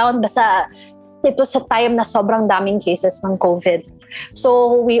lockdown. Basta it was a time na sobrang daming cases ng COVID.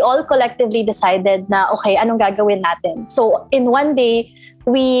 So we all collectively decided na, okay, anong gagawin natin? So in one day,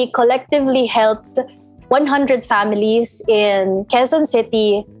 we collectively helped 100 families in Quezon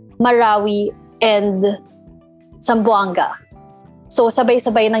City, Marawi, and Zamboanga. So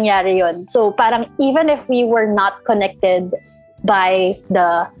sabay-sabay nangyari yun. So parang even if we were not connected by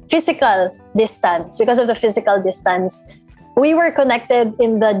the physical distance, because of the physical distance, we were connected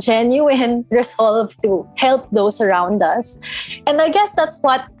in the genuine resolve to help those around us. And I guess that's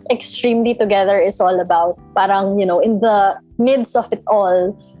what Extremely Together is all about. Parang, in the midst of it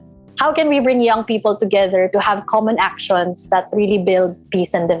all, how can we bring young people together to have common actions that really build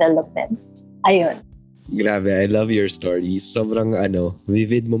peace and development? Ayun. Grabe, I love your stories. Sobrang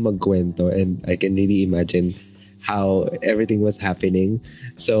vivid mo magkwento, and I can really imagine how everything was happening.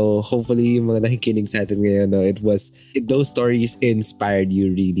 So hopefully yung mga nakikinig sa atin ngayon, those stories inspired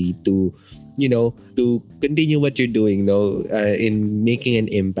you really to to continue what you're doing in making an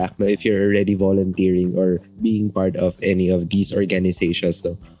impact if you're already volunteering or being part of any of these organizations.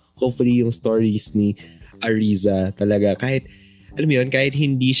 Hopefully yung stories ni Ariza talaga, kahit kahit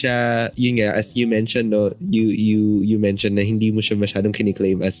hindi siya, yun nga, as you mentioned, you mentioned na hindi mo siya masyadong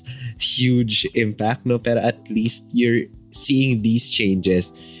kiniklaim as huge impact, pero at least you're seeing these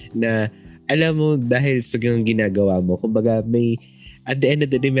changes na, alam mo, dahil sa ginagawa mo, kumbaga at the end of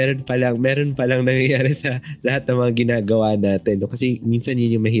the day, meron pa lang nangyayari sa lahat ng mga ginagawa natin. Kasi minsan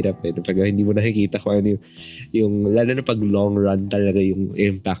yun yung mahirap pag hindi mo nakikita kung ano yung lalo na pag long run talaga yung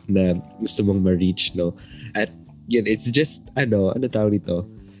impact na gusto mong ma-reach, At it's just ano tawag nito,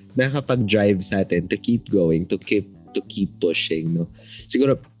 nakakapag-drive sa atin to keep going, to keep pushing,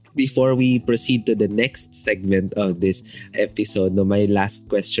 Siguro before we proceed to the next segment of this episode, my last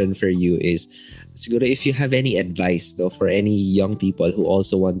question for you is, siguro if you have any advice for any young people who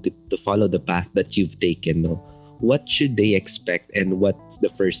also want to follow the path that you've taken, what should they expect and what's the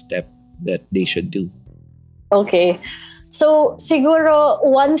first step that they should do? Okay. So siguro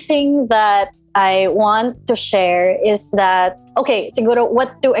one thing that I want to share is that, siguro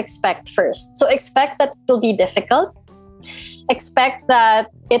what to expect first. So expect that it will be difficult. Expect that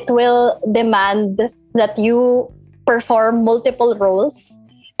it will demand that you perform multiple roles.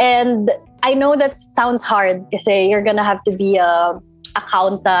 And I know that sounds hard kasi you're gonna have to be a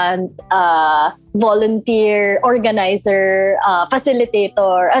accountant, volunteer, organizer,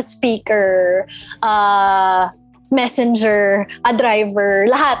 facilitator, a speaker, messenger, a driver,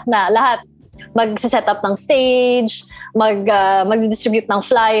 lahat. Mag-set up ng stage, mag-distribute ng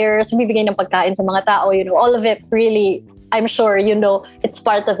flyers, bibigay ng pagkain sa mga tao, all of it really I'm sure it's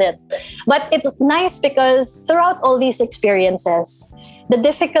part of it. But it's nice because throughout all these experiences, the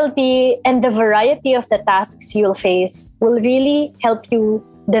difficulty and the variety of the tasks you'll face will really help you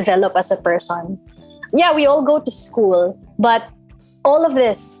develop as a person. Yeah, we all go to school, but all of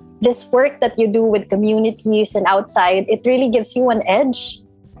this work that you do with communities and outside, it really gives you an edge.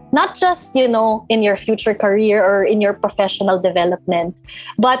 Not just, in your future career or in your professional development,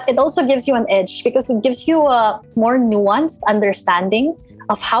 but it also gives you an edge because it gives you a more nuanced understanding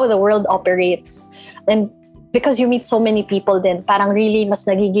of how the world operates. And because you meet so many people then, parang really mas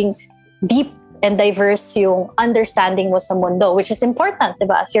nagiging deep and diverse yung understanding mo sa mundo, which is important,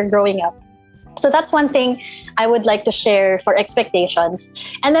 diba, as you're growing up. So that's one thing I would like to share for expectations.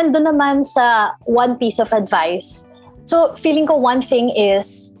 And then doon naman sa one piece of advice. So feeling ko one thing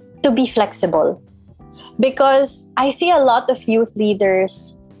is to be flexible. Because I see a lot of youth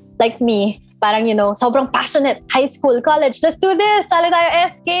leaders like me, parang, sobrang passionate, high school, college, let's do this, sali tayo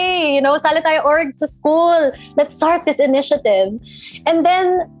SK, sali tayo org sa school, let's start this initiative. And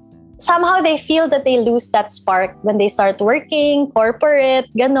then somehow they feel that they lose that spark when they start working, corporate,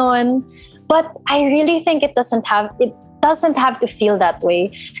 ganon. But I really think it doesn't have to feel that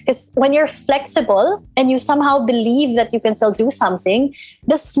way. Because when you're flexible and you somehow believe that you can still do something,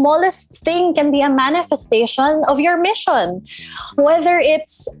 the smallest thing can be a manifestation of your mission. Whether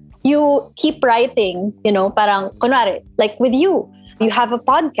it's you keep writing, parang kunwari, like with you have a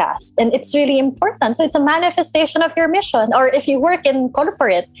podcast and it's really important. So it's a manifestation of your mission. Or if you work in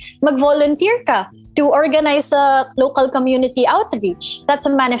corporate, mag-volunteer ka to organize a local community outreach. That's a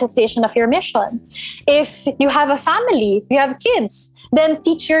manifestation of your mission. If you have a family, you have kids, then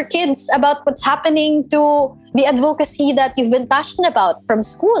teach your kids about what's happening to the advocacy that you've been passionate about from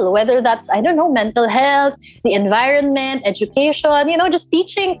school, whether that's, mental health, the environment, education, just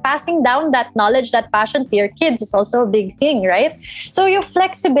teaching, passing down that knowledge, that passion to your kids is also a big thing, right? So yung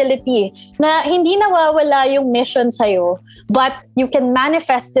flexibility na hindi nawawala yung mission sa'yo, but you can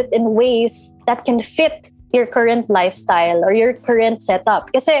manifest it in ways that can fit your current lifestyle or your current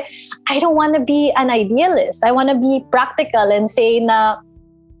setup. Kasi I don't want to be an idealist. I want to be practical and say na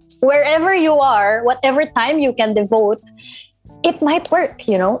wherever you are, whatever time you can devote, it might work,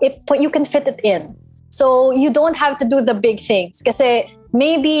 you can fit it in. So you don't have to do the big things. Kasi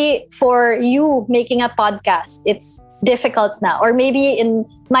maybe for you making a podcast, it's difficult now. Or maybe in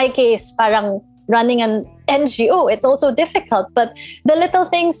my case, parang running an NGO, it's also difficult. But the little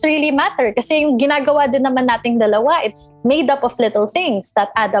things really matter kasi yung ginagawa din naman nating dalawa, it's made up of little things that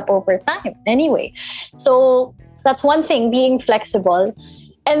add up over time anyway. So that's one thing, being flexible.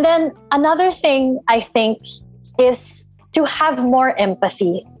 And then another thing I think is to have more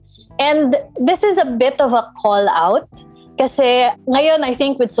empathy. And this is a bit of a call out kasi ngayon I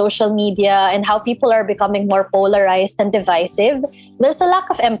think with social media and how people are becoming more polarized and divisive, there's a lack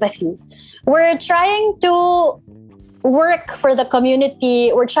of empathy. We're trying to work for the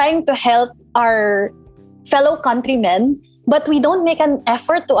community. We're trying to help our fellow countrymen, but we don't make an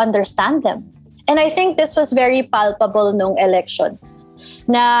effort to understand them. And I think this was very palpable nung elections.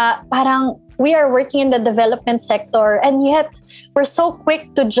 Na parang we are working in the development sector and yet we're so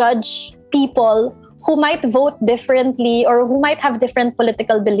quick to judge people who might vote differently or who might have different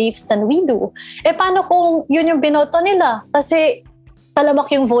political beliefs than we do. Paano kung yun yung binoto nila? Kasi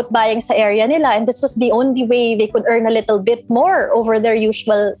talamak yung vote buying sa area nila and this was the only way they could earn a little bit more over their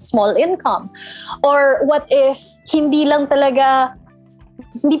usual small income. Or what if hindi pa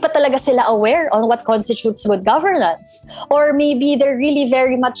talaga sila aware on what constitutes good governance? Or maybe they're really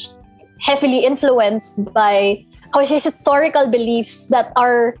very much heavily influenced by historical beliefs that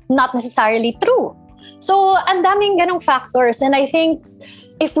are not necessarily true. So, ang daming ganong factors. And I think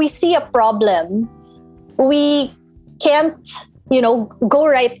if we see a problem, we can't, go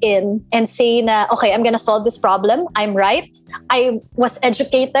right in and say na, okay, I'm gonna solve this problem. I'm right. I was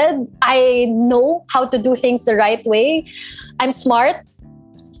educated. I know how to do things the right way. I'm smart.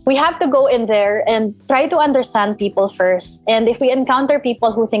 We have to go in there and try to understand people first. And if we encounter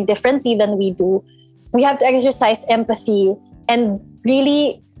people who think differently than we do, we have to exercise empathy and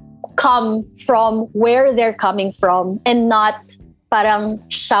really come from where they're coming from and not parang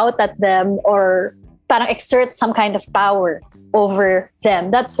shout at them or parang exert some kind of power over them.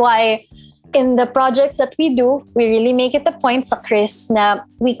 That's why in the projects that we do, we really make it a point sa Chris na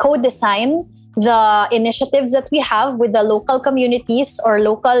we co-design the initiatives that we have with the local communities or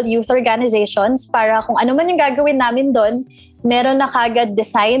local youth organizations para kung ano man yung gagawin namin doon, meron na kagad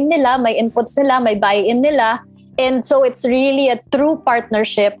design nila, may inputs nila, may buy-in nila. And so it's really a true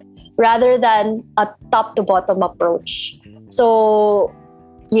partnership rather than a top-to-bottom approach. So,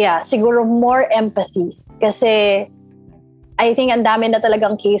 yeah, siguro more empathy. Kasi I think ang dami na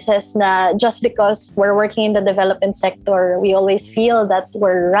talagang cases na just because we're working in the development sector, we always feel that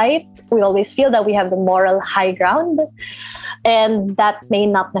we're right. We always feel that we have the moral high ground. And that may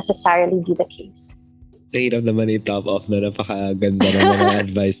not necessarily be the case. Mahirap naman i-top off na napakaganda ng mga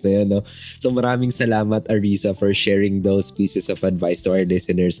advice na yun. No? So maraming salamat, Arisa, for sharing those pieces of advice to our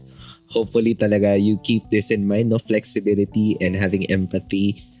listeners. Hopefully talaga you keep this in mind, no? Flexibility and having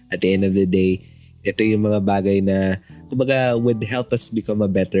empathy. At the end of the day, ito yung mga bagay na kumbaga would help us become a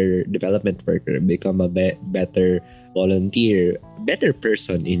better development worker, become a better volunteer, better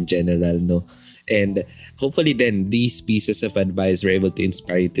person in general, no? And hopefully then these pieces of advice were able to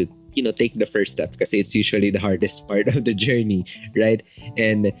inspire you to, take the first step kasi it's usually the hardest part of the journey, right?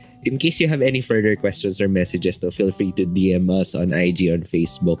 And in case you have any further questions or messages, though, feel free to DM us on IG, on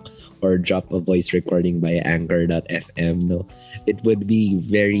Facebook, or drop a voice recording via anchor.fm. No, it would be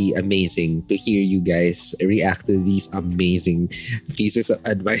very amazing to hear you guys react to these amazing pieces of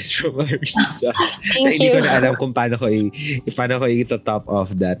advice from Arisa. Thank Hindi you. ko na alam kung paano ko ito-top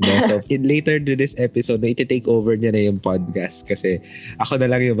off that. No? So later to this episode, iti-take over niya na yung podcast kasi ako na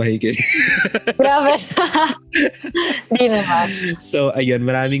lang yung makikinig. Grabe. Di naman. So ayun,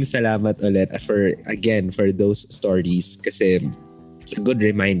 maraming salamat ulit for those stories kasi it's a good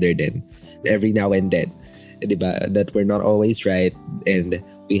reminder then every now and then, diba, that we're not always right and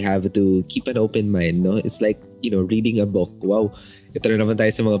we have to keep an open mind, no? It's like, reading a book. Wow, ito na naman tayo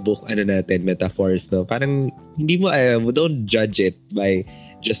sa mga book, metaphors, no? Parang hindi mo, don't judge it by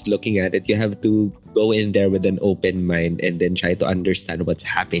just looking at it. You have to go in there with an open mind and then try to understand what's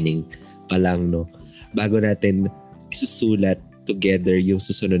happening palang, no? Bago natin isusulat together yung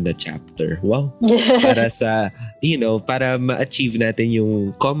susunod na chapter. Wow. Para sa, para ma-achieve natin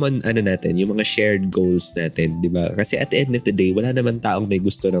yung common, yung mga shared goals natin, di ba? Kasi at the end of the day, wala naman taong may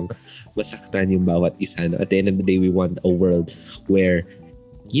gusto ng masaktan yung bawat isa. No? At the end of the day, we want a world where,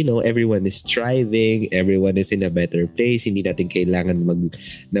 everyone is thriving, everyone is in a better place, hindi natin kailangan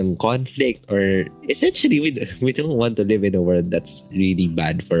ng conflict, or essentially, we don't want to live in a world that's really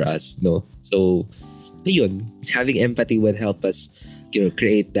bad for us, no? So, ayun, having empathy would help us,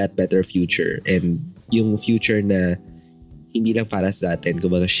 create that better future. And yung future na hindi lang para sa atin,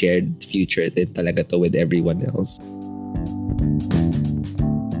 kumbaga shared future din talaga to with everyone else.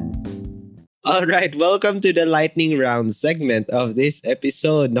 Alright, welcome to the lightning round segment of this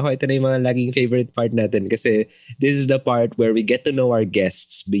episode. Naku, ito na yung mga laging favorite part natin kasi this is the part where we get to know our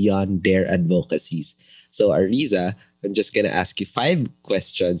guests beyond their advocacies. So, Arisa, I'm just gonna ask you 5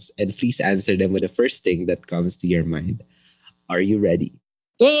 questions and please answer them with the first thing that comes to your mind. Are you ready?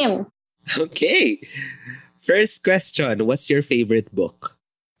 Game. Okay. First question, what's your favorite book?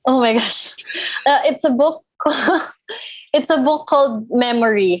 Oh my gosh. It's a book. It's a book called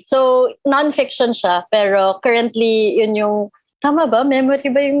Memory. So, non-fiction siya. Pero currently, yun yung... Tama ba?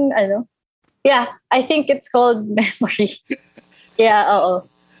 Memory ba yung ano? Yeah, I think it's called Memory. Yeah, oo.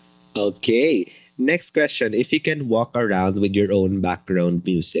 Okay. Next question. If you can walk around with your own background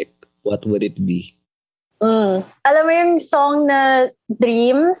music, what would it be? Alam mo yung song na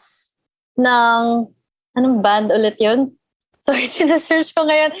Dreams ng... Anong band ulit yun? Sorry, sinesearch ko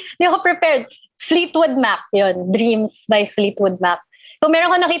ngayon. Hindi ako prepared. Fleetwood Mac yun. Dreams by Fleetwood Mac. Kung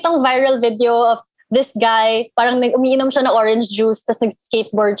meron ko nakitang viral video of this guy, parang umiinom siya ng orange juice, tapos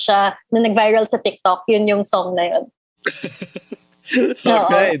nag-skateboard siya, na nag-viral sa TikTok, yun yung song na yun.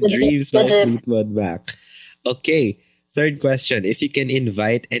 Alright, Dreams by Fleetwood Mac. Okay, third question. If you can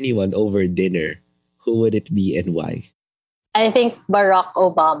invite anyone over dinner, who would it be and why? I think Barack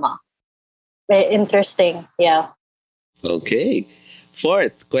Obama. Interesting, yeah. Okay.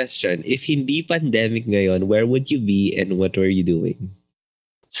 Fourth question. If hindi pandemic ngayon, where would you be and what were you doing?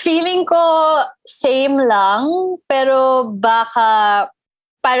 Feeling ko same lang, pero baka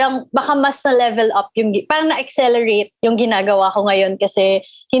mas na level up yung parang na-accelerate yung ginagawa ko ngayon kasi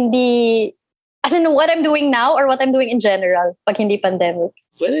hindi as in what I'm doing now or what I'm doing in general pag hindi pandemic.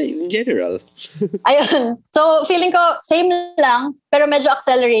 Well, in general. Ayun. So feeling ko same lang pero medyo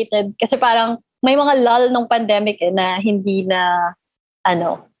accelerated kasi parang may mga lull nung pandemic na hindi na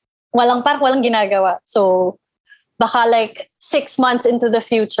walang ginagawa. So baka like 6 months into the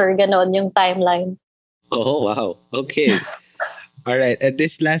future ganon yung timeline. Oh, wow. Okay. All right. And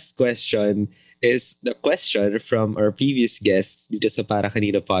this last question is the question from our previous guests dito sa Para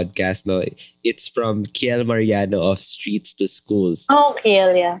Kanina podcast. No? It's from Kiel Mariano of Streets to Schools. Oh,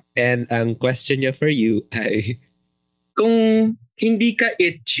 Kiel, yeah. And ang question niya for you ay... Kung hindi ka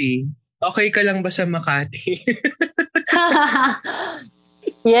itchy, okay ka lang ba sa Makati?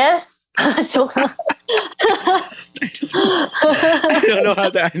 Yes. Joke lang. I don't know how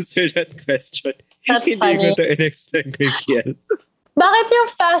to answer that question. That's Hindi funny. ko to in-expect kay Kiel. Bakit yung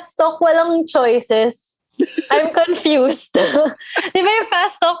fast talk walang choices? I'm confused. Di ba yung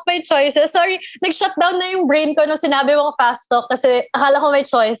fast talk may choices? Sorry, nag-shutdown na yung brain ko nung sinabi mo fast talk kasi akala ko may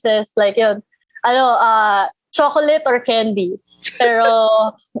choices. Like yun, chocolate or candy. Pero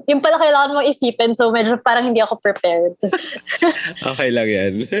yung pala kailangan mo isipin, so medyo parang hindi ako prepared. Okay lang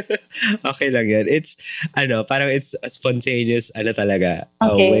yan. Okay lang yan. It's, parang it's a spontaneous, talaga, a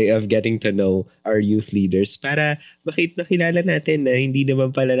Okay. way of getting to know our youth leaders para nakilala natin na hindi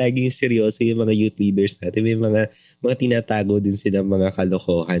naman pala laging seryoso yung mga youth leaders natin. May mga tinatago din silang mga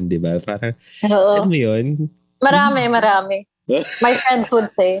kalokohan, di ba? Parang, Oo. mo yun? Marami. My friends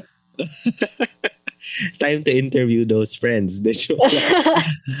would say. Time to interview those friends.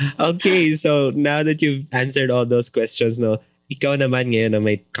 Okay, so now that you've answered all those questions, no, ikaw naman ngayon na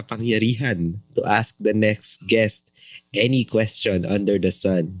may kapangyarihan to ask the next guest any question under the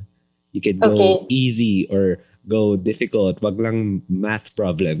sun. You can go easy or go difficult. Wag lang math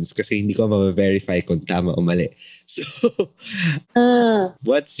problems kasi hindi ko ma-verify kung tama o mali. So,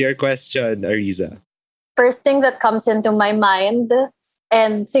 what's your question, Ariza? First thing that comes into my mind,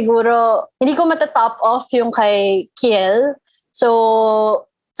 and siguro, hindi ko matatop off yung kay Kiel. So,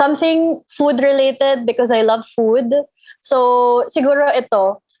 something food-related because I love food. So, siguro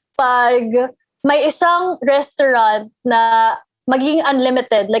ito, pag may isang restaurant na maging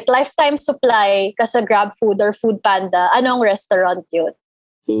unlimited, like lifetime supply ka sa GrabFood or Foodpanda, anong restaurant yun?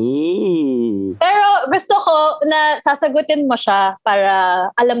 Ooh. Pero gusto ko na sasagutin mo siya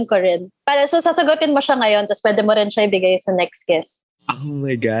para alam ko rin. So, sasagutin mo siya ngayon, tapos pwede mo rin siya ibigay sa next guest. Oh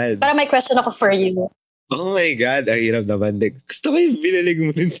my God. Para may question ako for you. Oh my God. Ang hirap naman. Gusto ko yung binalig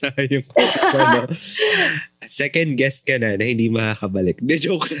mo rin sa akin yung question. No? Second guest ka na hindi makakabalik. Hindi,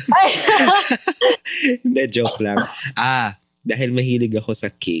 joke lang. Hindi, joke lang. Dahil mahilig ako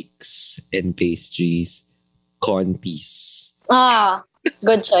sa cakes and pastries, contis.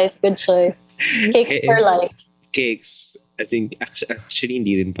 Good choice. Cakes for life. Cakes. As in, actually,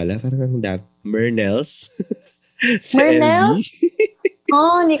 hindi rin pala. Parang Mernels. Mernels?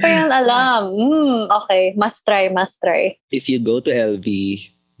 Hindi ko yan alam. Okay, must try. If you go to LV,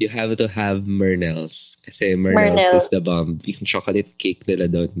 you have to have Mernels. Kasi Mernels is the bomb. Yung chocolate cake nila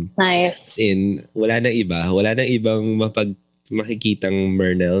doon. Nice. As in, wala nang iba. Wala nang ibang makikitang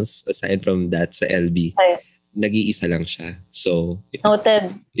Mernels aside from that sa LV. Okay. Nag-iisa lang siya. So,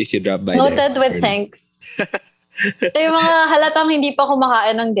 Noted. If you drop by Noted there, with thanks. Ito yung mga halatang hindi pa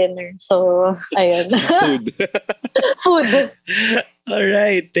kumakain ng dinner. So, ayun. Food. All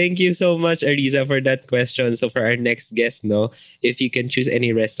right. Thank you so much, Ariza, for that question. So for our next guest, no, if you can choose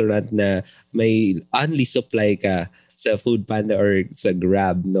any restaurant na may only supply ka sa Foodpanda or sa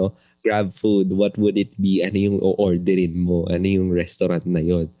Grab, no, Grab food, what would it be? Ano yung o-orderin mo? Ano yung restaurant na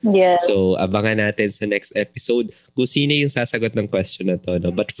yon? Yes. So, abangan natin sa next episode kung sino yung sasagot ng question na to. No?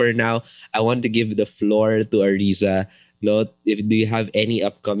 But for now, I want to give the floor to Ariza. No? Do you have any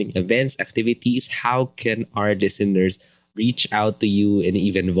upcoming events, activities? How can our listeners reach out to you and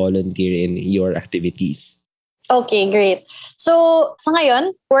even volunteer in your activities? Okay, great. So, sa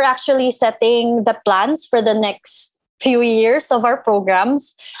ngayon, we're actually setting the plans for the next few years of our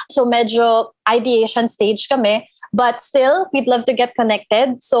programs. So medyo ideation stage kami. But still, we'd love to get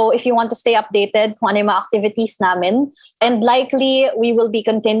connected. So if you want to stay updated kung ano yung mga activities namin. And likely, we will be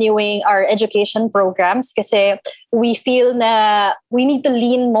continuing our education programs kasi we feel na we need to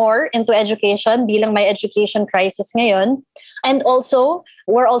lean more into education bilang may education crisis ngayon. And also,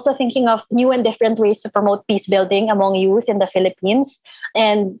 we're also thinking of new and different ways to promote peace building among youth in the Philippines.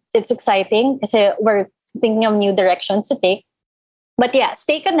 And it's exciting kasi we're thinking of new directions to take. But yeah,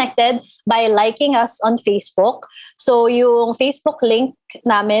 stay connected by liking us on Facebook. So yung Facebook link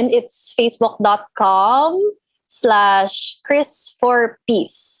namin, it's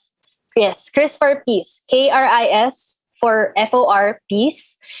facebook.com/Chris4Peace. Yes, Chris for Peace. KRIS for FOR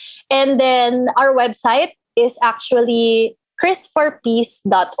Peace. And then our website is actually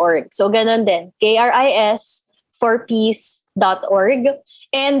chrisforpeace.org. So ganun din. KRIS for peace.org.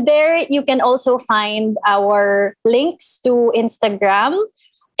 And there you can also find our links to Instagram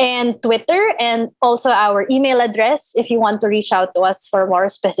and Twitter and also our email address if you want to reach out to us for more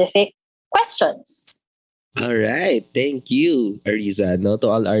specific questions. All right. Thank you, Ariza. No, to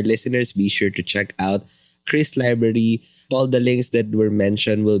all our listeners, be sure to check out Chris Library. All the links that were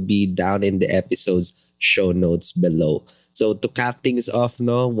mentioned will be down in the episode's show notes below. So to cap things off,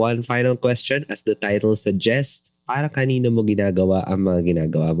 no, one final question as the title suggests. Para kanino mo ginagawa ang mga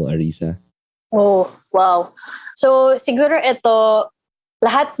ginagawa mo, Ariza? Oh, wow. So, siguro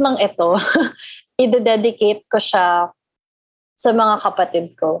lahat ng ito, i-dedicate ko siya sa mga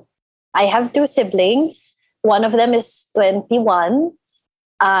kapatid ko. I have two siblings. One of them is 21.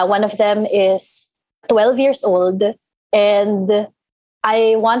 One of them is 12 years old. And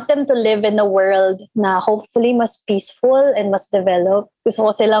I want them to live in a world na hopefully mas peaceful and mas developed. Gusto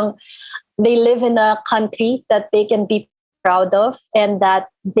ko silang they live in a country that they can be proud of and that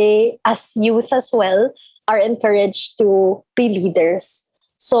they, as youth as well, are encouraged to be leaders.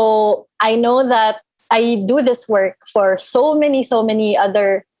 So I know that I do this work for so many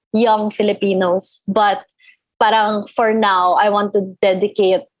other young Filipinos, but parang for now, I want to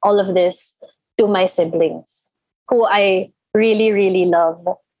dedicate all of this to my siblings who I really love.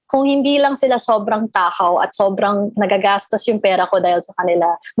 Kung hindi lang sila sobrang takaw at sobrang nagagastos yung pera ko dahil sa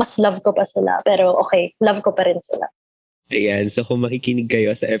kanila, mas love ko pa sila. Pero okay, love ko pa rin sila. Ayan, so kung makikinig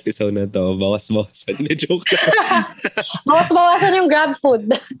kayo sa episode na to, bawas-bawasan na joke lang. Bawas-bawasan yung grab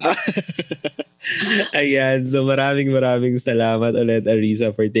food. Ayan, so maraming salamat ulit,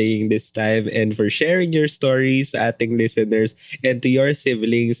 Arisa, for taking this time and for sharing your stories sa ating listeners and to your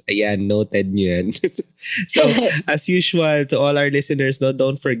siblings. Ayan, noted nyo yan. So, as usual, to all our listeners, no,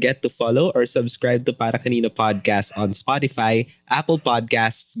 don't forget to follow or subscribe to Para Kanina Podcast on Spotify, Apple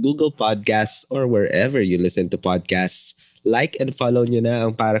Podcasts, Google Podcasts, or wherever you listen to podcasts. Like and follow nyo na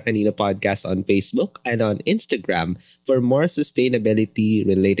ang Para Kanina Podcast on Facebook and on Instagram for more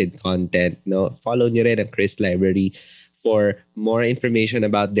sustainability-related content. No? Follow nyo rin ang Chris Library for more information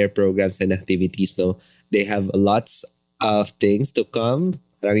about their programs and activities. No? They have lots of things to come.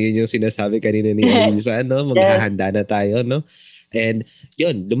 Parang yun yung sinasabi kanina ni Alisa, no? Maghahanda na tayo, no? And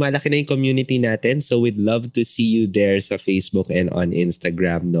yun, lumalaki na yung community natin. So we'd love to see you there sa Facebook and on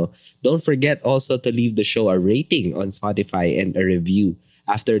Instagram, no? Don't forget also to leave the show a rating on Spotify and a review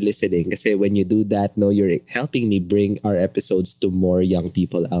after listening. Kasi when you do that, no, you're helping me bring our episodes to more young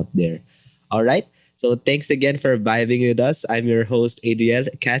people out there. All right? So thanks again for vibing with us. I'm your host, Adriel.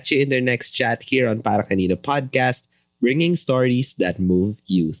 Catch you in the next chat here on Para Kanina Podcast, bringing stories that move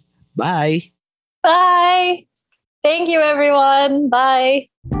youth. Bye! Bye! Thank you, everyone. Bye.